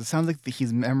matter? Because it sounds like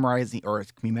he's memorizing, or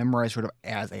it can be memorized sort of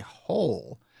as a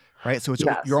whole, right? So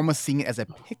you're almost seeing it as a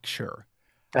picture.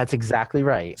 That's exactly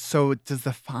right. So does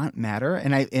the font matter?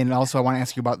 And also I want to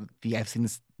ask you about I've seen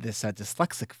this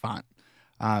dyslexic font.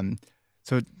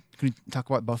 So can we talk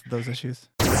about both of those issues?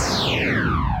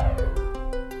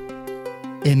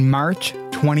 In March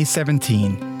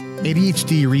 2017,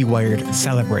 ADHD Rewired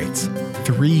celebrates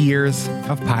 3 years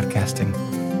of podcasting.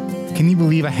 Can you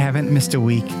believe I haven't missed a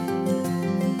week?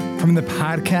 From the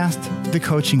podcast to the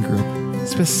coaching group,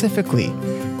 specifically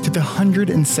to the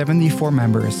 174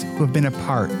 members who have been a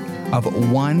part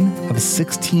of one of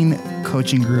 16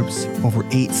 coaching groups over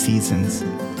 8 seasons,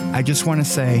 I just want to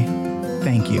say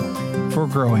thank you for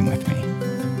growing with me.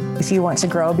 If you want to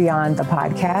grow beyond the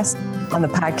podcast, on the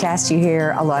podcast, you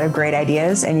hear a lot of great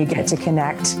ideas and you get to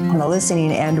connect on the listening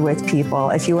end with people.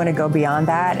 If you want to go beyond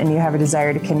that and you have a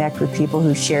desire to connect with people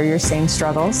who share your same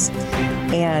struggles,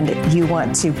 and you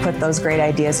want to put those great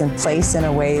ideas in place in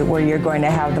a way where you're going to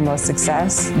have the most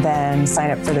success, then sign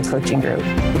up for the coaching group,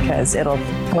 because it'll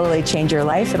totally change your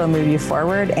life. It'll move you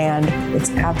forward, and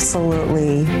it's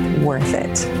absolutely worth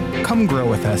it. Come grow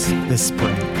with us this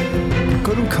spring.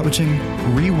 Go to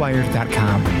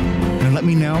coachingrewired.com and let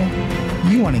me know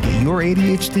you want to get your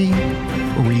ADHD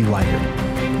rewired.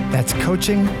 That's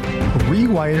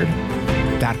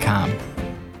coachingrewired.com.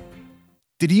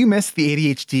 Did you miss the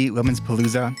ADHD Women's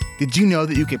Palooza? Did you know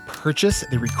that you could purchase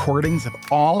the recordings of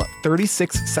all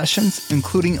 36 sessions,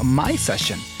 including my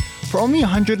session, for only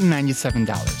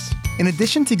 $197? In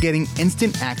addition to getting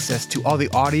instant access to all the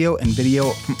audio and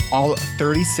video from all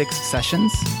 36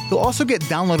 sessions, you'll also get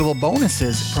downloadable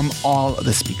bonuses from all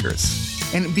the speakers.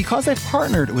 And because I've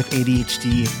partnered with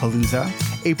ADHD Palooza,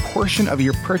 a portion of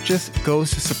your purchase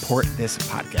goes to support this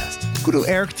podcast. Go to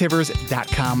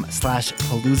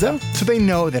erictivers.com/palooza so they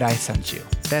know that I sent you.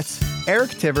 That's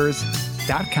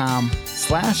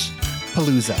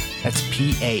erictivers.com/palooza. That's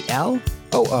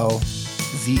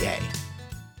PALOOZA.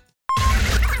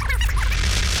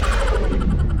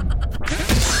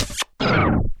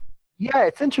 Yeah,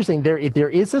 it's interesting. There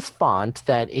is this font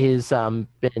that is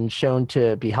been shown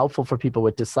to be helpful for people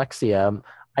with dyslexia.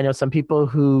 I know some people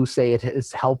who say it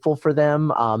is helpful for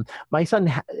them. My son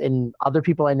and other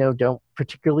people I know don't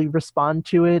particularly respond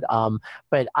to it.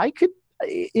 But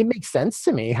it makes sense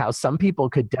to me how some people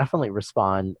could definitely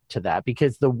respond to that,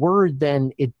 because the word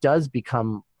then it does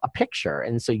become a picture.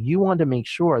 And so you want to make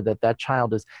sure that that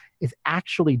child is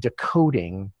actually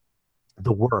decoding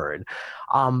the word.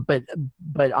 But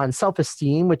on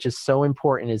self-esteem, which is so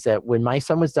important, is that when my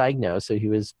son was diagnosed, so he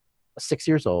was 6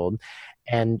 years old,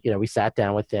 and we sat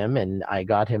down with him and I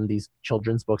got him these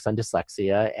children's books on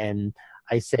dyslexia, and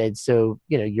I said, so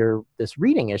this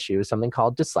reading issue is something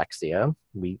called dyslexia.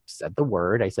 We said the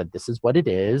word. I said, this is what it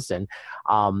is, and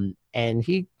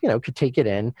he could take it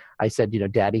in. I said,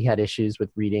 Daddy had issues with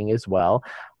reading as well.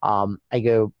 I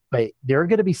go, but there are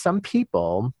going to be some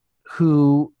people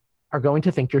who are going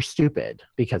to think you're stupid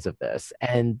because of this.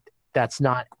 And that's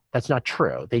not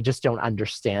true. They just don't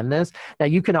understand this. Now,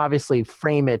 you can obviously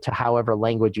frame it to however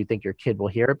language you think your kid will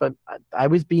hear it, but I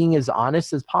was being as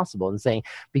honest as possible and saying,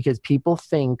 because people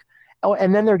think,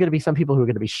 and then there are going to be some people who are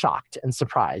going to be shocked and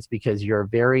surprised because you're a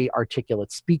very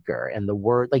articulate speaker, and the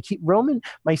word, like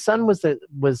my son was the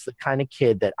kind of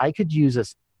kid that I could use a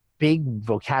big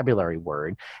vocabulary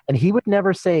word and he would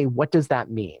never say, what does that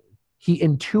mean? He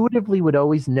intuitively would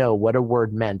always know what a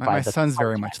word meant. My son's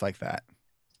very much like that.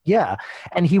 Yeah.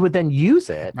 And he would then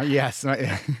use it. Yes.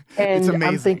 And it's amazing.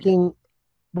 I'm thinking,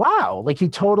 wow, like he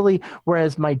totally,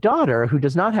 whereas my daughter, who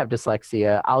does not have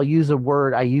dyslexia, I used a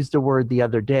word the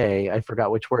other day, I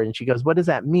forgot which word, and she goes, what does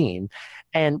that mean?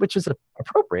 And which is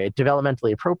appropriate,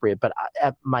 developmentally appropriate. But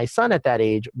my son at that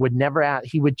age would never,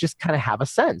 he would just kind of have a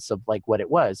sense of like what it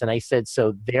was. And I said,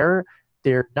 so they're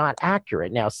not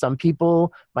accurate. Now, some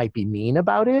people might be mean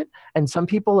about it, and some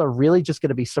people are really just going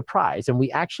to be surprised. And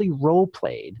we actually role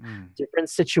played different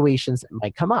situations that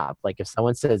might come up. Like if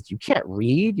someone says, you can't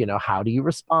read, how do you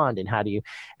respond? And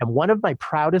one of my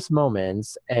proudest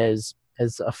moments as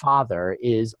a father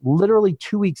is literally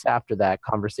 2 weeks after that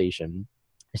conversation.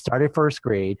 I started first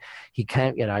grade. He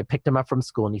came, I picked him up from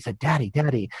school and he said, Daddy,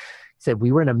 he said,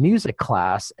 we were in a music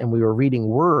class and we were reading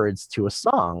words to a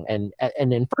song. And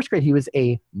in first grade, he was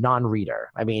a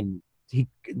non-reader.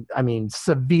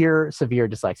 Severe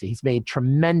dyslexia. He's made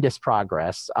tremendous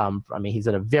progress. He's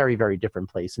in a very, very different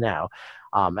place now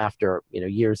after,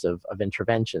 years of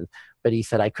intervention. But he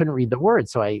said, I couldn't read the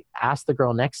words. So I asked the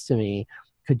girl next to me,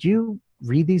 could you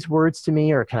read these words to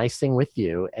me, or can I sing with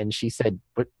you? And she said,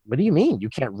 what do you mean? You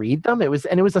can't read them? It was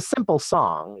a simple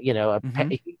song, He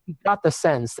got the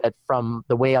sense that from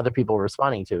the way other people were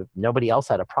responding to it, nobody else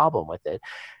had a problem with it.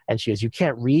 And she goes, you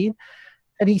can't read?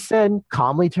 And he said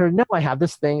calmly to her, no, I have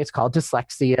this thing. It's called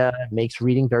dyslexia. It makes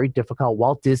reading very difficult.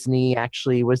 Walt Disney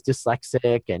actually was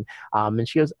dyslexic. And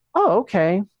she goes, oh,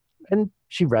 okay. And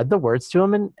she read the words to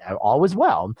him and all was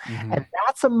well. Mm-hmm. And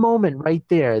that's a moment right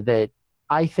there that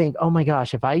I think, oh my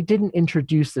gosh, if I didn't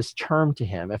introduce this term to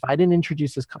him, if I didn't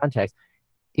introduce this context,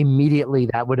 immediately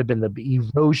that would have been the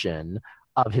erosion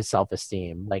of his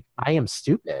self-esteem. Like, I am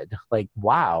stupid. Like,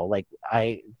 wow. Like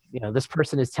this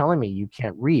person is telling me you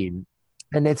can't read.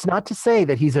 And it's not to say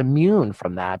that he's immune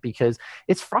from that, because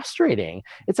it's frustrating.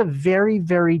 It's a very,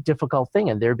 very difficult thing.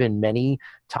 And there have been many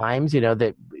times,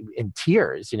 that in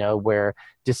tears, where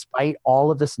despite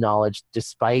all of this knowledge,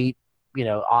 despite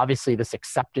obviously this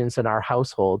acceptance in our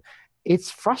household,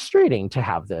 it's frustrating to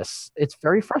have this. It's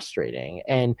very frustrating.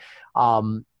 And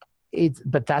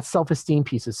but that self-esteem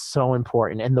piece is so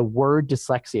important. And the word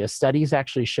dyslexia, studies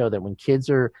actually show that when kids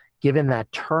are given that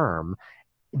term,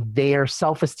 their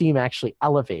self-esteem actually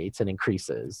elevates and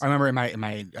increases. I remember in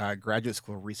my graduate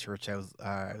school research,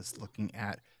 I was looking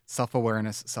at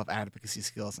self-awareness, self-advocacy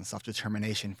skills, and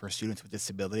self-determination for students with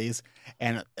disabilities,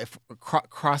 and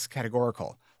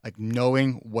cross-categorical. Like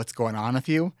knowing what's going on with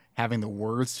you, having the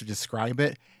words to describe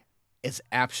it, is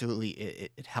absolutely,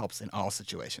 it helps in all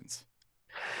situations.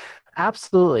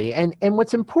 Absolutely. And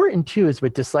what's important too is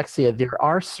with dyslexia, there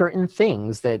are certain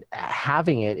things that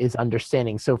having it is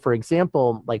understanding. So for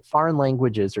example, like foreign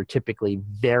languages are typically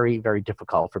very, very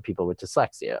difficult for people with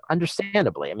dyslexia,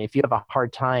 understandably. I mean, if you have a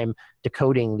hard time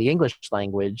decoding the English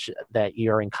language that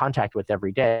you're in contact with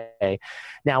every day.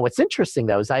 Now, what's interesting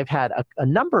though, is I've had a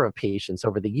number of patients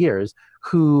over the years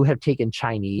who have taken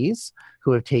Chinese,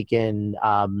 who have taken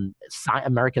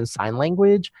American Sign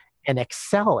Language, and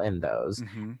excel in those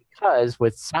Mm-hmm. because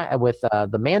with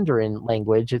the Mandarin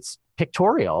language, it's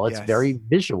pictorial, it's very Yes.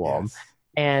 visual, Yes.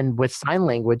 and with sign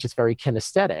language, it's very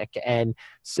kinesthetic. And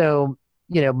so,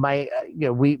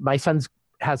 my son's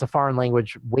has a foreign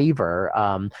language waiver,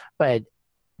 but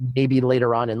maybe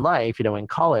later on in life, in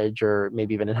college or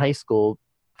maybe even in high school,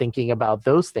 thinking about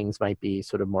those things might be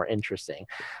sort of more interesting.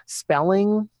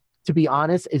 Spelling, to be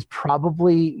honest, is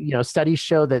probably, studies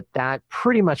show that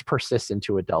pretty much persists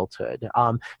into adulthood.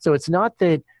 So it's not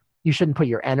that you shouldn't put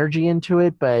your energy into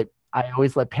it, but I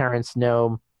always let parents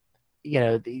know,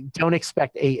 don't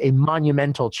expect a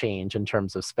monumental change in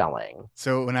terms of spelling.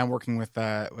 So when I'm working with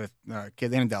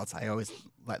kids and adults, I always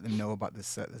let them know about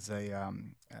this. There's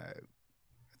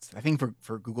I think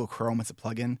for Google Chrome, it's a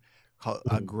plugin called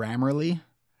Mhm. Grammarly.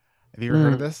 Have you ever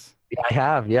heard of Mm, this? yeah, I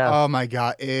have. Yeah. Oh my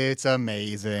God, it's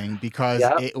amazing because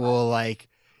Yep. it will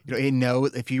it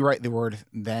knows if you write the word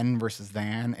then versus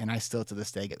than, and I still to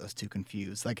this day get those two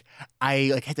confused. Like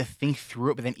I had to think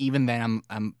through it, but then even then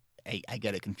I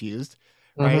get it confused,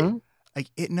 right? Hmm. Like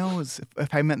it knows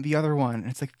if I meant the other one, and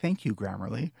it's like thank you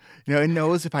Grammarly. It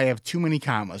knows if I have too many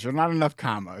commas or not enough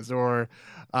commas, or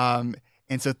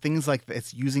and so things like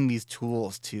it's using these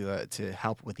tools to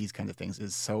help with these kinds of things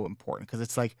is so important because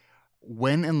it's like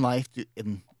when in life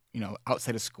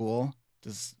outside of school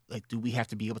do we have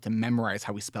to be able to memorize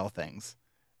how we spell things,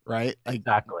 right? Like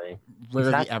Exactly. rarely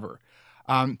Exactly. ever.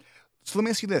 um so let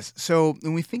me ask you this. So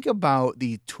when we think about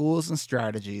the tools and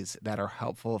strategies that are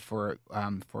helpful for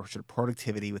sort of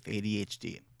productivity with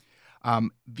ADHD,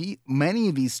 many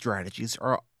of these strategies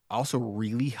are also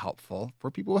really helpful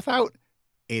for people without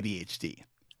ADHD.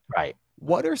 Right.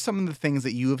 What are some of the things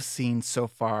that you have seen so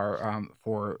far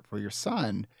for your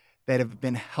son that have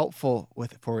been helpful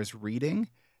for his reading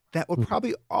that would Mhm.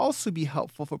 probably also be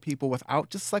helpful for people without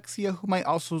dyslexia who might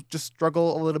also just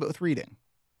struggle a little bit with reading?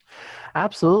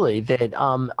 Absolutely. That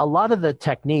a lot of the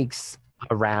techniques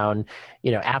around,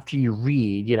 after you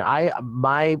read,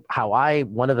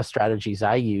 one of the strategies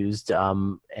I used,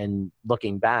 and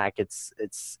looking back,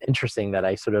 it's interesting that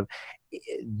I sort of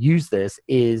use this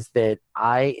is that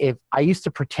if I used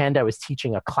to pretend I was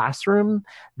teaching a classroom,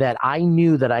 that I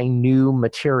knew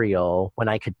material when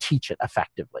I could teach it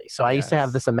effectively. So I used to have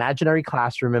Yes. this imaginary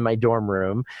classroom in my dorm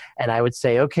room, and I would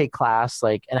say, okay, class,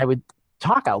 and I would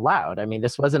talk out loud. I mean,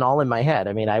 this wasn't all in my head.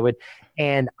 I mean,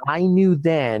 and I knew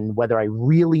then whether I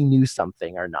really knew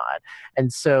something or not.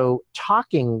 And so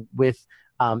talking with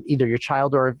either your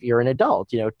child or if you're an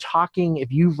adult, talking,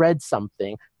 if you read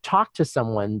something, talk to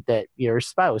someone, that your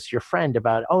spouse, your friend,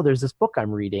 about, oh, there's this book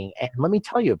I'm reading and let me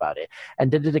tell you about it.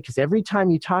 And because every time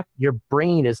you talk, your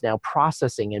brain is now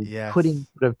processing and putting Yes.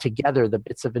 sort of together the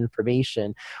bits of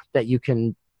information that you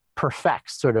can perfect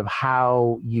sort of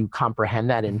how you comprehend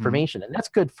that Hmm. information. And that's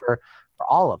good for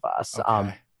all of us.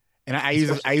 Okay. And I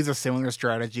Especially, use a similar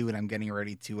strategy when I'm getting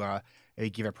ready to maybe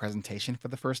give a presentation for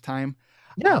the first time.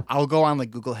 yeah. I'll go on like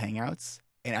Google Hangouts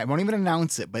and I won't even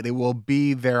announce it, but it will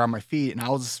be there on my feed, and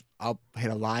I'll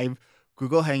hit a live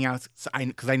Google Hangouts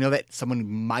because I know that someone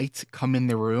might come in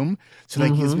the room, so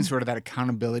that gives me Hmm. sort of that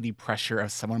accountability pressure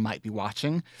of someone might be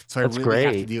watching. So I That's really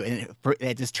have to great. do it, and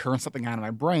it just turns something on in my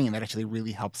brain that actually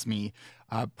really helps me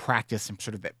practice and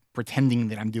sort of pretending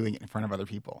that I'm doing it in front of other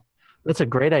people. That's a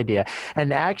great idea.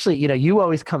 And actually, you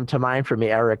always come to mind for me,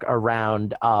 Eric,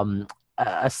 around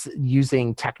us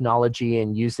using technology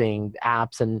and using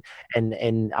apps, and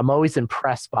I'm always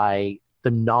impressed by the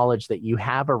knowledge that you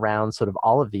have around sort of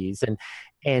all of these.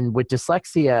 And with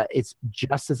dyslexia, it's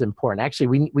just as important.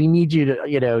 Actually, we need you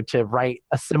to, to write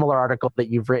a similar article that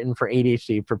you've written for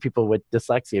ADHD for people with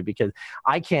dyslexia, because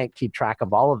I can't keep track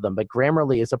of all of them. But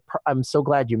Grammarly I'm so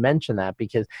glad you mentioned that,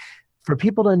 because for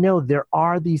people to know there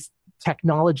are these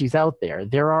technologies out there.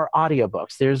 There are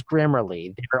audiobooks. There's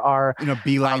Grammarly. There are,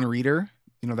 Beeline Reader,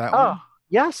 that oh, one.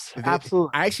 yes, absolutely.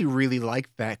 I actually really like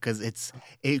that because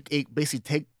it basically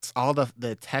takes all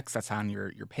the text that's on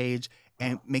your page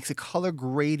and makes a color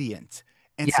gradient.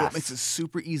 And so it makes it Yes.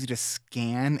 super easy to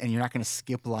scan, and you're not going to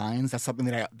skip lines. That's something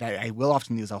that I will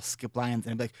often do is I'll skip lines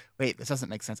and be like, wait, this doesn't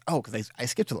make sense. Oh, because I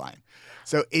skipped a line.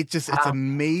 So it's Uh,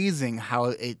 amazing how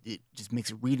it just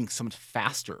makes reading so much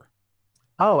faster.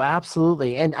 Oh,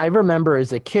 absolutely. And I remember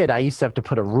as a kid, I used to have to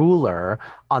put a ruler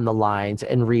on the lines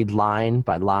and read line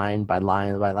by line by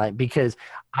line by line because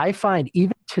I find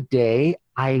even today,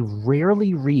 I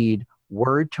rarely read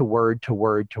word to word to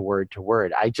word to word to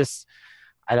word. I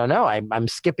don't know. I'm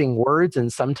skipping words,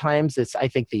 and sometimes it's I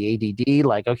think the ADD,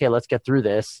 like, okay, let's get through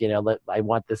this. I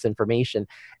want this information,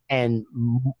 and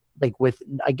like with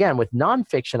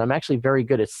nonfiction, I'm actually very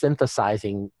good at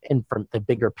synthesizing in from the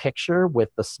bigger picture with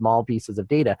the small pieces of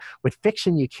data. With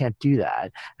fiction, you can't do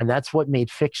that, and that's what made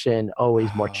fiction always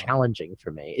more Oh, challenging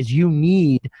for me. Is you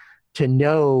need to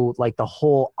know like the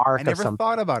whole I arc of never something.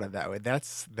 thought about it that way.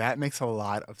 That makes a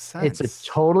lot of It's a sense.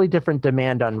 totally different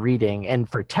demand on reading. And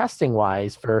for testing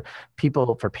wise, for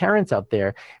people, for parents out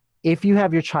there, if you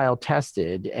have your child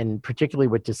tested, and particularly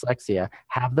with dyslexia,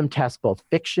 have them test both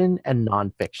fiction and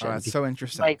nonfiction It's because so you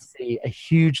interesting. might see a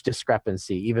huge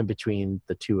discrepancy even between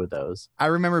the two of those. I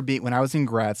remember being when I was in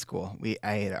grad school.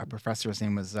 I had a professor. His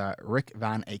name was Rick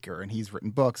Van Aker, and he's written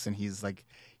books. And he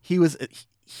was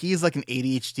he's like an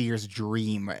ADHDer's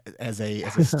dream as a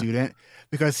student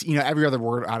because every other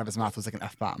word out of his mouth was like an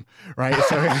F bomb, right?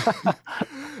 So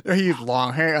he's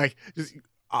long hair, like just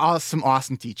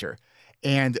awesome teacher.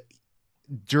 And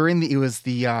it was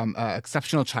the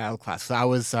exceptional child class. So I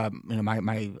was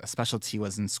my specialty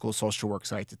was in school social work,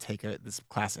 so I had to take this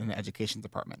class in the education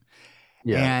department.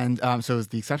 Yeah. And so it was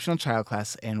the exceptional child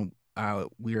class, and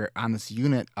we were on this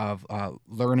unit of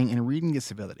learning and reading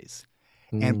disabilities.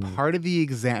 And Mm. part of the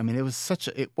exam, I mean, it was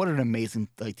what an amazing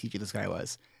like teacher this guy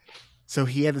was. So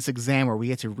he had this exam where we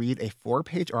had to read a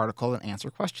 4-page article and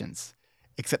answer questions.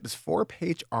 Except this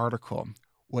 4-page article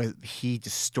was he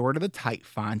distorted the type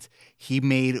font. He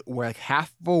made where like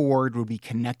half of a word would be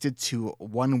connected to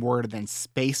one word and then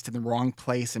spaced in the wrong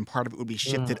place, and part of it would be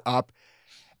Mm. shifted up.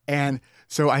 And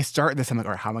so I start this. I'm like,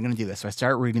 all right, how am I going to do this? So I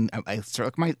start reading. I start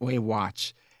looking my way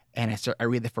watch, and I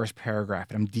read the first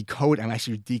paragraph, and I'm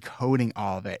actually decoding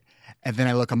all of it. And then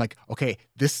I look. I'm like, okay,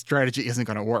 this strategy isn't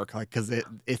going to work, like because it's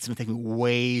going to take me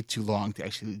way too long to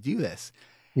actually do this.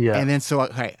 Yeah. And then so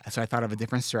I thought of a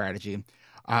different strategy.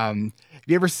 Have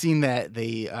you ever seen that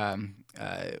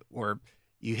where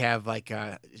you have like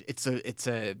it's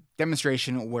a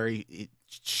demonstration where it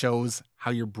shows how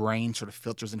your brain sort of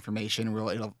filters information.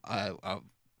 A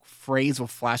phrase will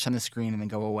flash on the screen and then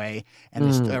go away, and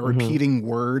there's a Mm-hmm. repeating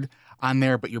word on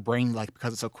there, but your brain, like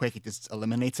because it's so quick, it just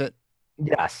eliminates it.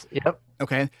 Yes. Yep.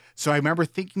 Okay. So I remember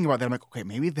thinking about that. I'm like, okay,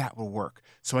 maybe that will work.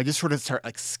 So I just sort of start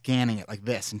like scanning it like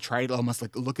this and try to almost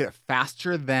like look at it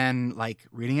faster than like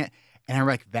reading it. And I'm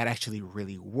like, that actually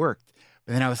really worked.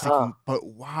 But then I was Oh, thinking, but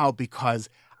wow, because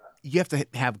you have to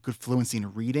have good fluency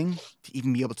in reading to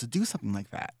even be able to do something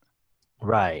like that.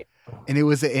 right. And it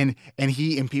was and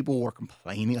people were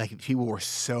complaining, like people were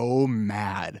so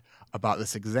mad about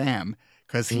this exam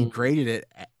because he Mm. graded it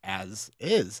as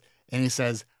is. And he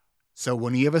says, so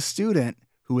when you have a student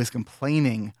who is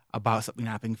complaining about something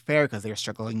not being fair because they're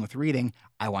struggling with reading,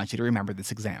 I want you to remember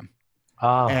this exam.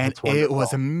 Oh, And that's it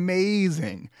was wonderful.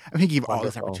 amazing. I mean, he gave all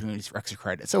these Wonderful. opportunities for extra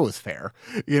credit, so it was fair,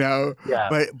 you know. Yeah.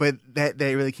 But that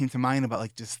really came to mind about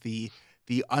like just the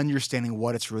understanding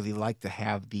what it's really like to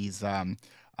have these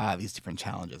different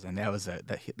challenges, and that was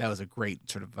a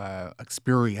great sort of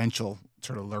experiential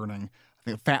sort of learning.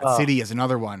 I think Fat Oh, City is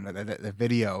another one. The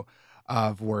video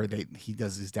of where he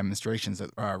does these demonstrations.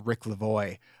 Rick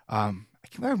Lavoie. I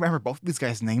can't remember both of these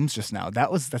guys' names just now.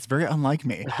 That's very unlike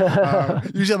me.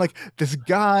 Usually I'm like this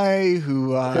guy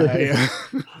who.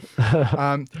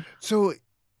 Um, so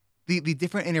the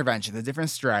different intervention, the different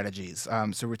strategies.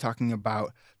 So we're talking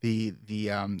about the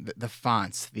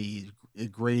fonts, the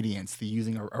gradients, the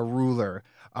using a ruler,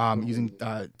 using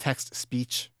text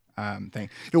speech thing.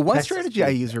 One Text to strategy I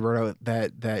speech. use, Roberto,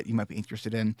 that you might be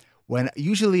interested in. When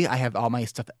usually I have all my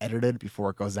stuff edited before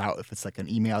it goes out, if it's like an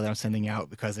email that I'm sending out,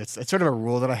 because it's sort of a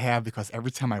rule that I have. Because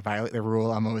every time I violate the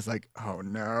rule, I'm always like, oh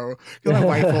no. My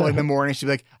wife will in the morning, she'll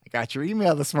be like, I got your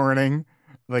email this morning.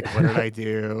 Like, what did I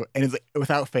do? And it's like,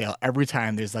 without fail, every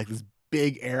time there's like this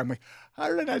big error. I'm like, how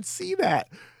did I not see that?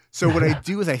 So what I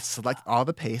do is I select all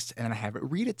the paste and I have it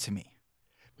read it to me.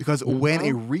 Because when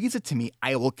it Mhm. reads it to me,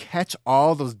 I will catch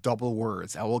all those double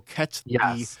words. I will catch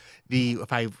Yes. the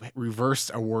if I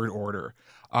reverse a word order.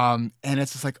 And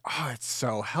it's just like, oh, it's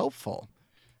so helpful.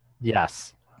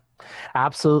 Yes.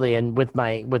 Absolutely. And with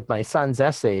my son's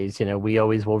essays, we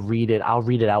always will read it. I'll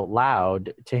read it out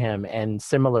loud to him. And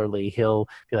similarly, he'll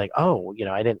be like, oh,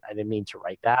 I didn't mean to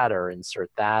write that or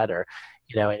insert that or,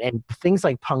 and things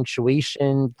like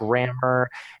punctuation, grammar,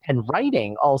 and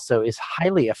writing also is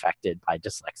highly affected by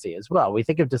dyslexia as well. We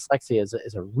think of dyslexia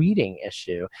as a reading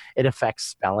issue. It affects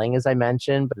spelling, as I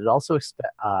mentioned, but it also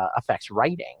affects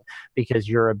writing, because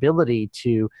your ability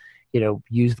to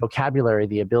use vocabulary,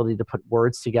 the ability to put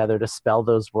words together, to spell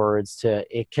those words,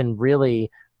 it can really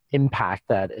impact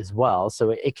that as well.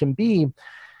 So it can be,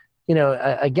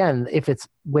 again, if it's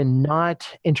when not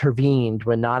intervened,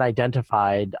 when not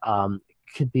identified,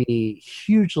 could be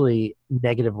hugely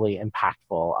negatively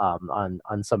impactful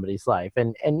on somebody's life.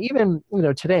 And even,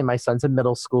 today, my son's in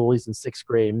middle school, he's in 6th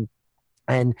grade,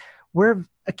 and we're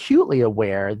acutely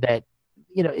aware that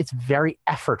it's very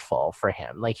effortful for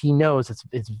him. Like, he knows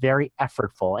it's very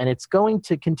effortful, and it's going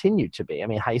to continue to be. I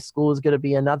mean, high school is going to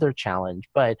be another challenge,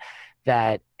 but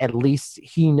that at least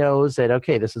he knows that,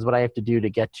 okay, this is what I have to do to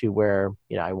get to where,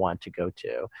 I want to go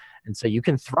to. And so you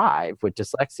can thrive with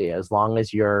dyslexia as long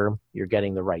as you're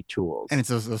getting the right tools. And it's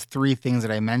those 3 things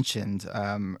that I mentioned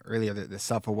earlier, the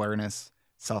self-awareness,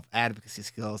 self-advocacy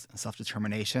skills, and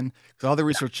self-determination. Because all the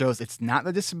research shows it's not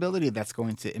the disability that's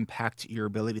going to impact your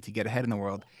ability to get ahead in the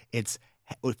world. It's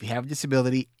if you have a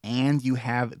disability and you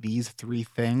have these 3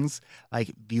 things,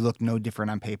 like, you look no different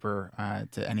on paper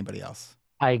to anybody else.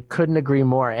 I couldn't agree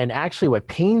more. And actually, what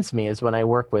pains me is when I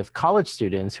work with college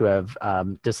students who have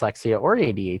dyslexia or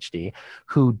ADHD,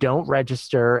 who don't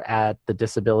register at the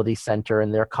disability center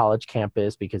in their college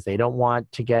campus because they don't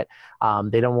want to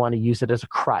they don't want to use it as a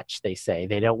crutch. They say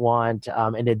they don't want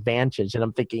an advantage. And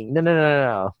I'm thinking,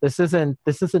 no. This isn't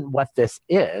what this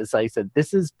is. I said,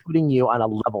 this is putting you on a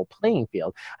level playing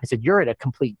field. I said, you're at a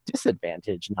complete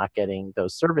disadvantage not getting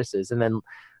those services. And then,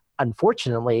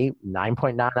 unfortunately,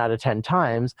 9.9 out of 10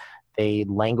 times, they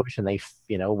languish and they,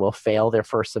 will fail their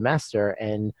first semester.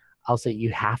 And I'll say,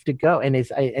 you have to go. And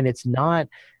it's not,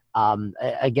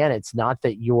 again, it's not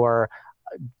that you're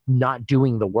not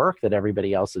doing the work that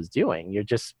everybody else is doing. You're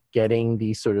just getting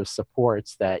these sort of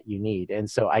supports that you need. And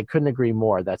so I couldn't agree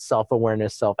more. That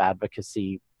self-awareness,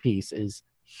 self-advocacy piece is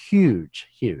huge,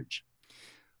 huge.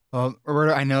 Well,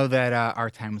 Roberto, I know that our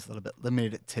time is a little bit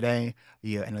limited today.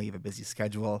 I know you have a busy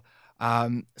schedule.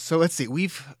 So let's see.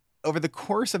 We've, over the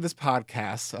course of this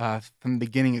podcast, from the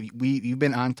beginning, you've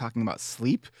been on talking about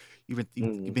sleep. You've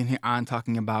been here on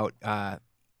talking about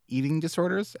eating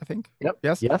disorders, I think. Yep.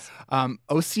 Yes.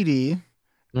 OCD.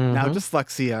 Now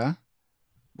dyslexia.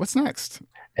 What's next?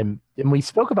 And we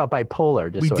spoke about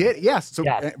bipolar disorder. We did, yes. So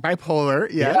yes. Bipolar,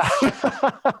 yes.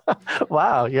 Yeah.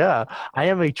 Wow, yeah. I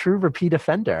am a true repeat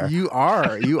offender. You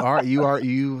are.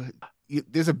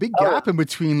 There's a big gap in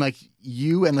between, like,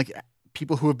 you and, like,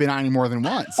 people who have been on more than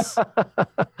once.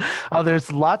 Oh,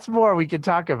 there's lots more we could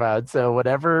talk about. So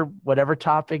whatever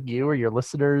topic you or your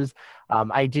listeners,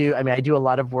 I do a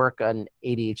lot of work on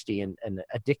ADHD and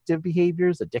addictive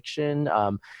behaviors, addiction,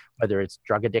 whether it's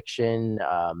drug addiction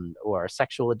or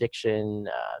sexual addiction,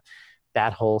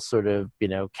 that whole sort of,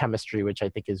 chemistry, which I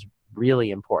think is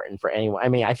really important for anyone. I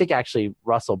mean, I think actually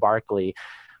Russell Barkley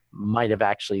might have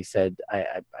actually said,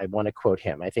 I want to quote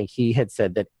him. I think he had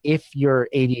said that if your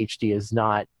ADHD is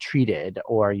not treated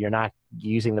or you're not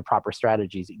using the proper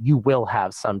strategies, you will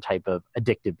have some type of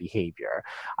addictive behavior.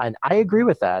 And I agree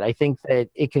with that. I think that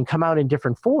it can come out in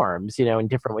different forms, in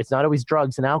different ways. It's not always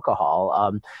drugs and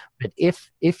alcohol. But if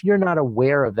you're not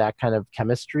aware of that kind of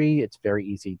chemistry, it's very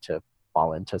easy to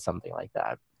fall into something like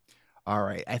that. All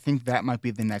right. I think that might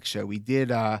be the next show. We did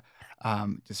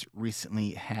just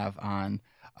recently have on,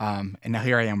 and now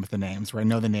here I am with the names where I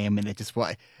know the name and it's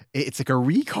like a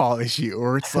recall issue,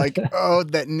 or it's like, oh,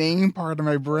 that name part of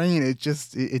my brain,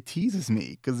 it teases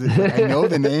me because I know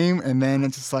the name and then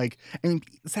it's just like, I mean,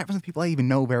 this happens with people I even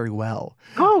know very well.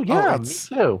 Oh yeah, me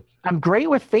too. I'm great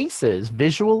with faces.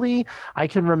 Visually, I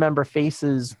can remember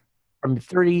faces from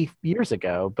 30 years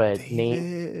ago, but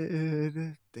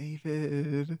David.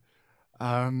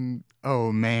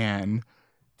 Oh man.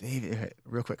 David,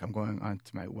 real quick, I'm going on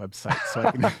to my website so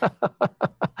I can.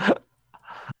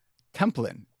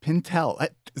 Templin, Pintel.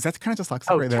 That's kind of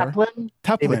dyslexic right there.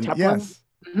 Teplin, yes.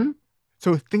 Mm-hmm.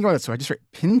 So think about it. So I just write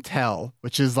Pintel,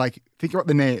 which is like, think about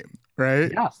the name,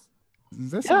 right? Yes. Is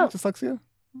that dyslexia?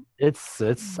 It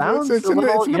sounds it's in the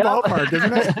ballpark,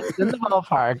 isn't it? It's in the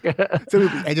ballpark. So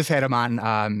I just had him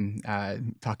on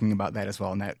talking about that as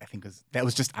well, and that I think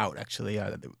was just out actually.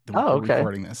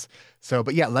 Recording this. So,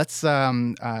 but yeah, let's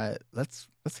have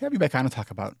you back on and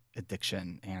talk about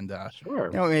addiction, and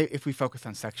sure. If we focus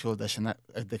on sexual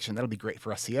addiction, that'll be great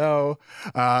for SEO.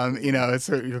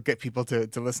 So you'll get people to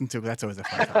listen to. But that's always a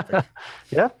fun topic.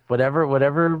 Yeah,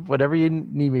 whatever you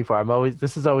need me for.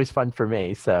 This is always fun for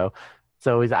me. So.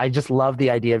 So I just love the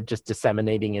idea of just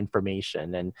disseminating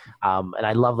information. And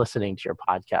I love listening to your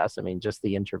podcast. I mean, just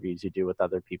the interviews you do with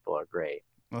other people are great.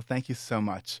 Well, thank you so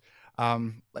much.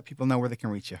 Let people know where they can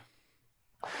reach you.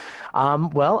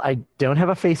 Well, I don't have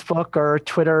a Facebook or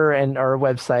Twitter or a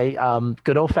website.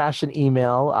 Good old fashioned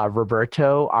email,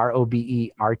 Roberto,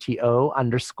 ROBERTO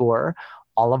 _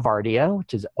 Olivardia,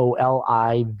 which is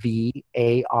OLIVARDIA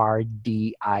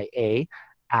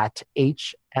at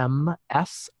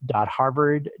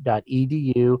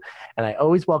hms.harvard.edu. And I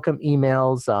always welcome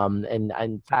emails. And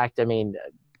in fact, I mean,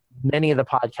 many of the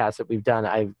podcasts that we've done,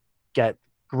 I get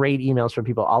great emails from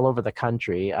people all over the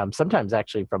country, sometimes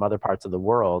actually from other parts of the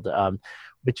world,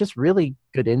 with just really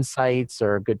good insights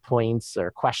or good points or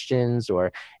questions,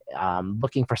 or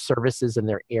looking for services in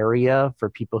their area for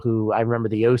people who, I remember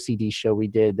the OCD show we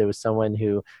did, there was someone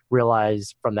who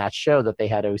realized from that show that they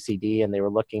had OCD and they were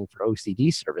looking for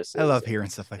OCD services. I love hearing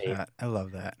stuff like that. I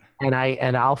love that. And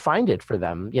I'll find it for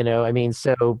them, I mean,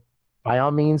 so by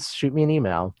all means, shoot me an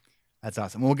email. That's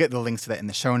awesome. We'll get the links to that in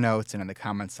the show notes and in the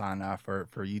comments on for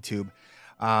YouTube.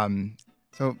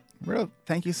 So, Roberto,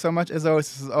 thank you so much. As always,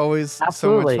 this is always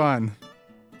Absolutely. so much fun.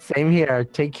 Same here.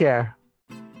 Take care.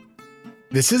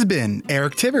 This has been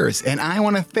Eric Tivers, and I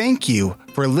want to thank you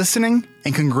for listening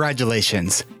and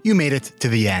congratulations. You made it to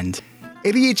the end.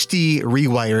 ADHD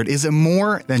Rewired is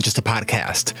more than just a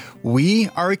podcast. We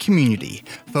are a community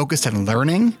focused on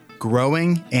learning,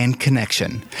 growing, and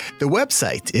connection. The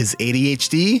website is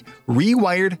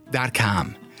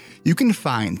ADHDrewired.com. You can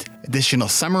find additional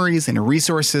summaries and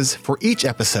resources for each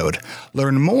episode,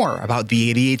 learn more about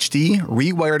the ADHD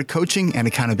Rewired Coaching and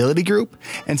Accountability Group,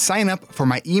 and sign up for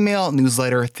my email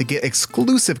newsletter to get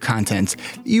exclusive content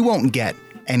you won't get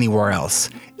anywhere else.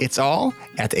 It's all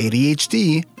at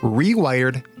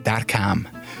ADHDrewired.com.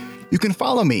 You can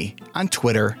follow me on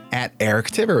Twitter at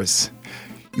Eric Tivers.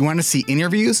 You want to see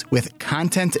interviews with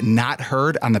content not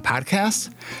heard on the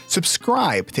podcast?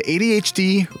 Subscribe to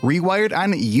ADHD Rewired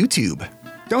on YouTube.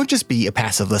 Don't just be a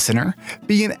passive listener,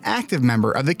 be an active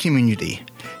member of the community.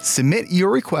 Submit your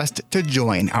request to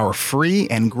join our free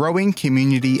and growing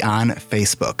community on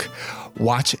Facebook.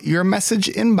 Watch your message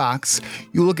inbox.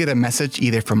 You will get a message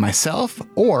either from myself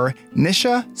or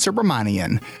Nisha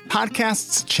Subramanian.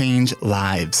 Podcasts change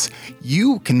lives.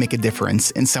 You can make a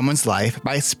difference in someone's life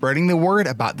by spreading the word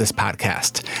about this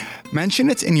podcast. Mention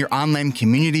it in your online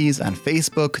communities on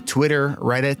Facebook, Twitter,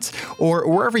 Reddit, or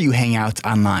wherever you hang out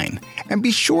online. And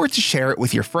be sure to share it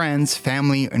with your friends,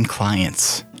 family, and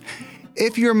clients.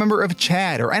 If you're a member of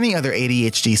CHAD or any other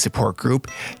ADHD support group,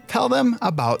 tell them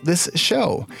about this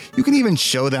show. You can even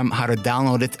show them how to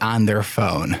download it on their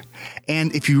phone.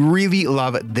 And if you really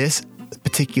love this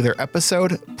particular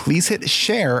episode, please hit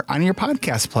share on your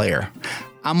podcast player.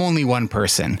 I'm only one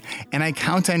person, and I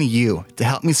count on you to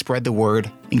help me spread the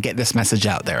word and get this message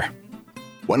out there.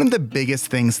 One of the biggest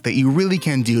things that you really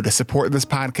can do to support this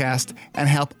podcast and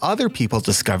help other people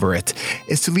discover it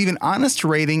is to leave an honest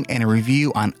rating and a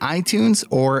review on iTunes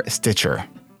or Stitcher.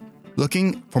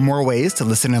 Looking for more ways to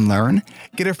listen and learn?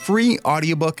 Get a free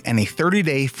audiobook and a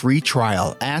 30-day free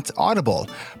trial at Audible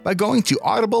by going to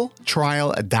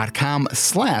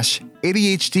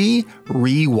audibletrial.com/ADHD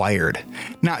Rewired.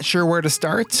 Not sure where to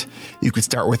start? You could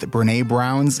start with Brené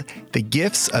Brown's The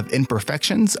Gifts of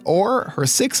Imperfections or her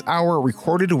 6-hour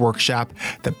recorded workshop,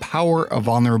 The Power of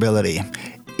Vulnerability.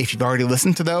 If you've already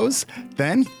listened to those,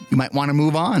 then you might want to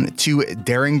move on to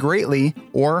Daring Greatly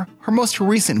or her most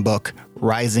recent book,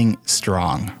 Rising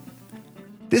Strong.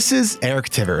 This is Eric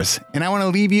Tivers, and I want to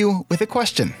leave you with a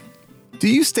question. Do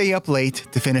you stay up late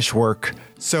to finish work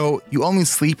so you only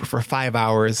sleep for 5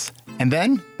 hours, and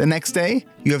then the next day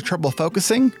you have trouble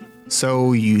focusing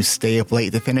so you stay up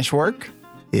late to finish work?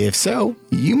 If so,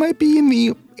 you might be in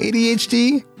the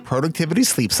ADHD productivity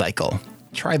sleep cycle.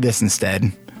 Try this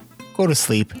instead. Go to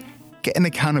sleep, get an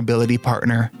accountability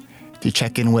partner to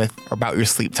check in with about your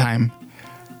sleep time.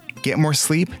 Get more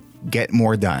sleep, get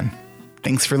more done.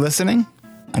 Thanks for listening.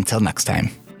 Until next time.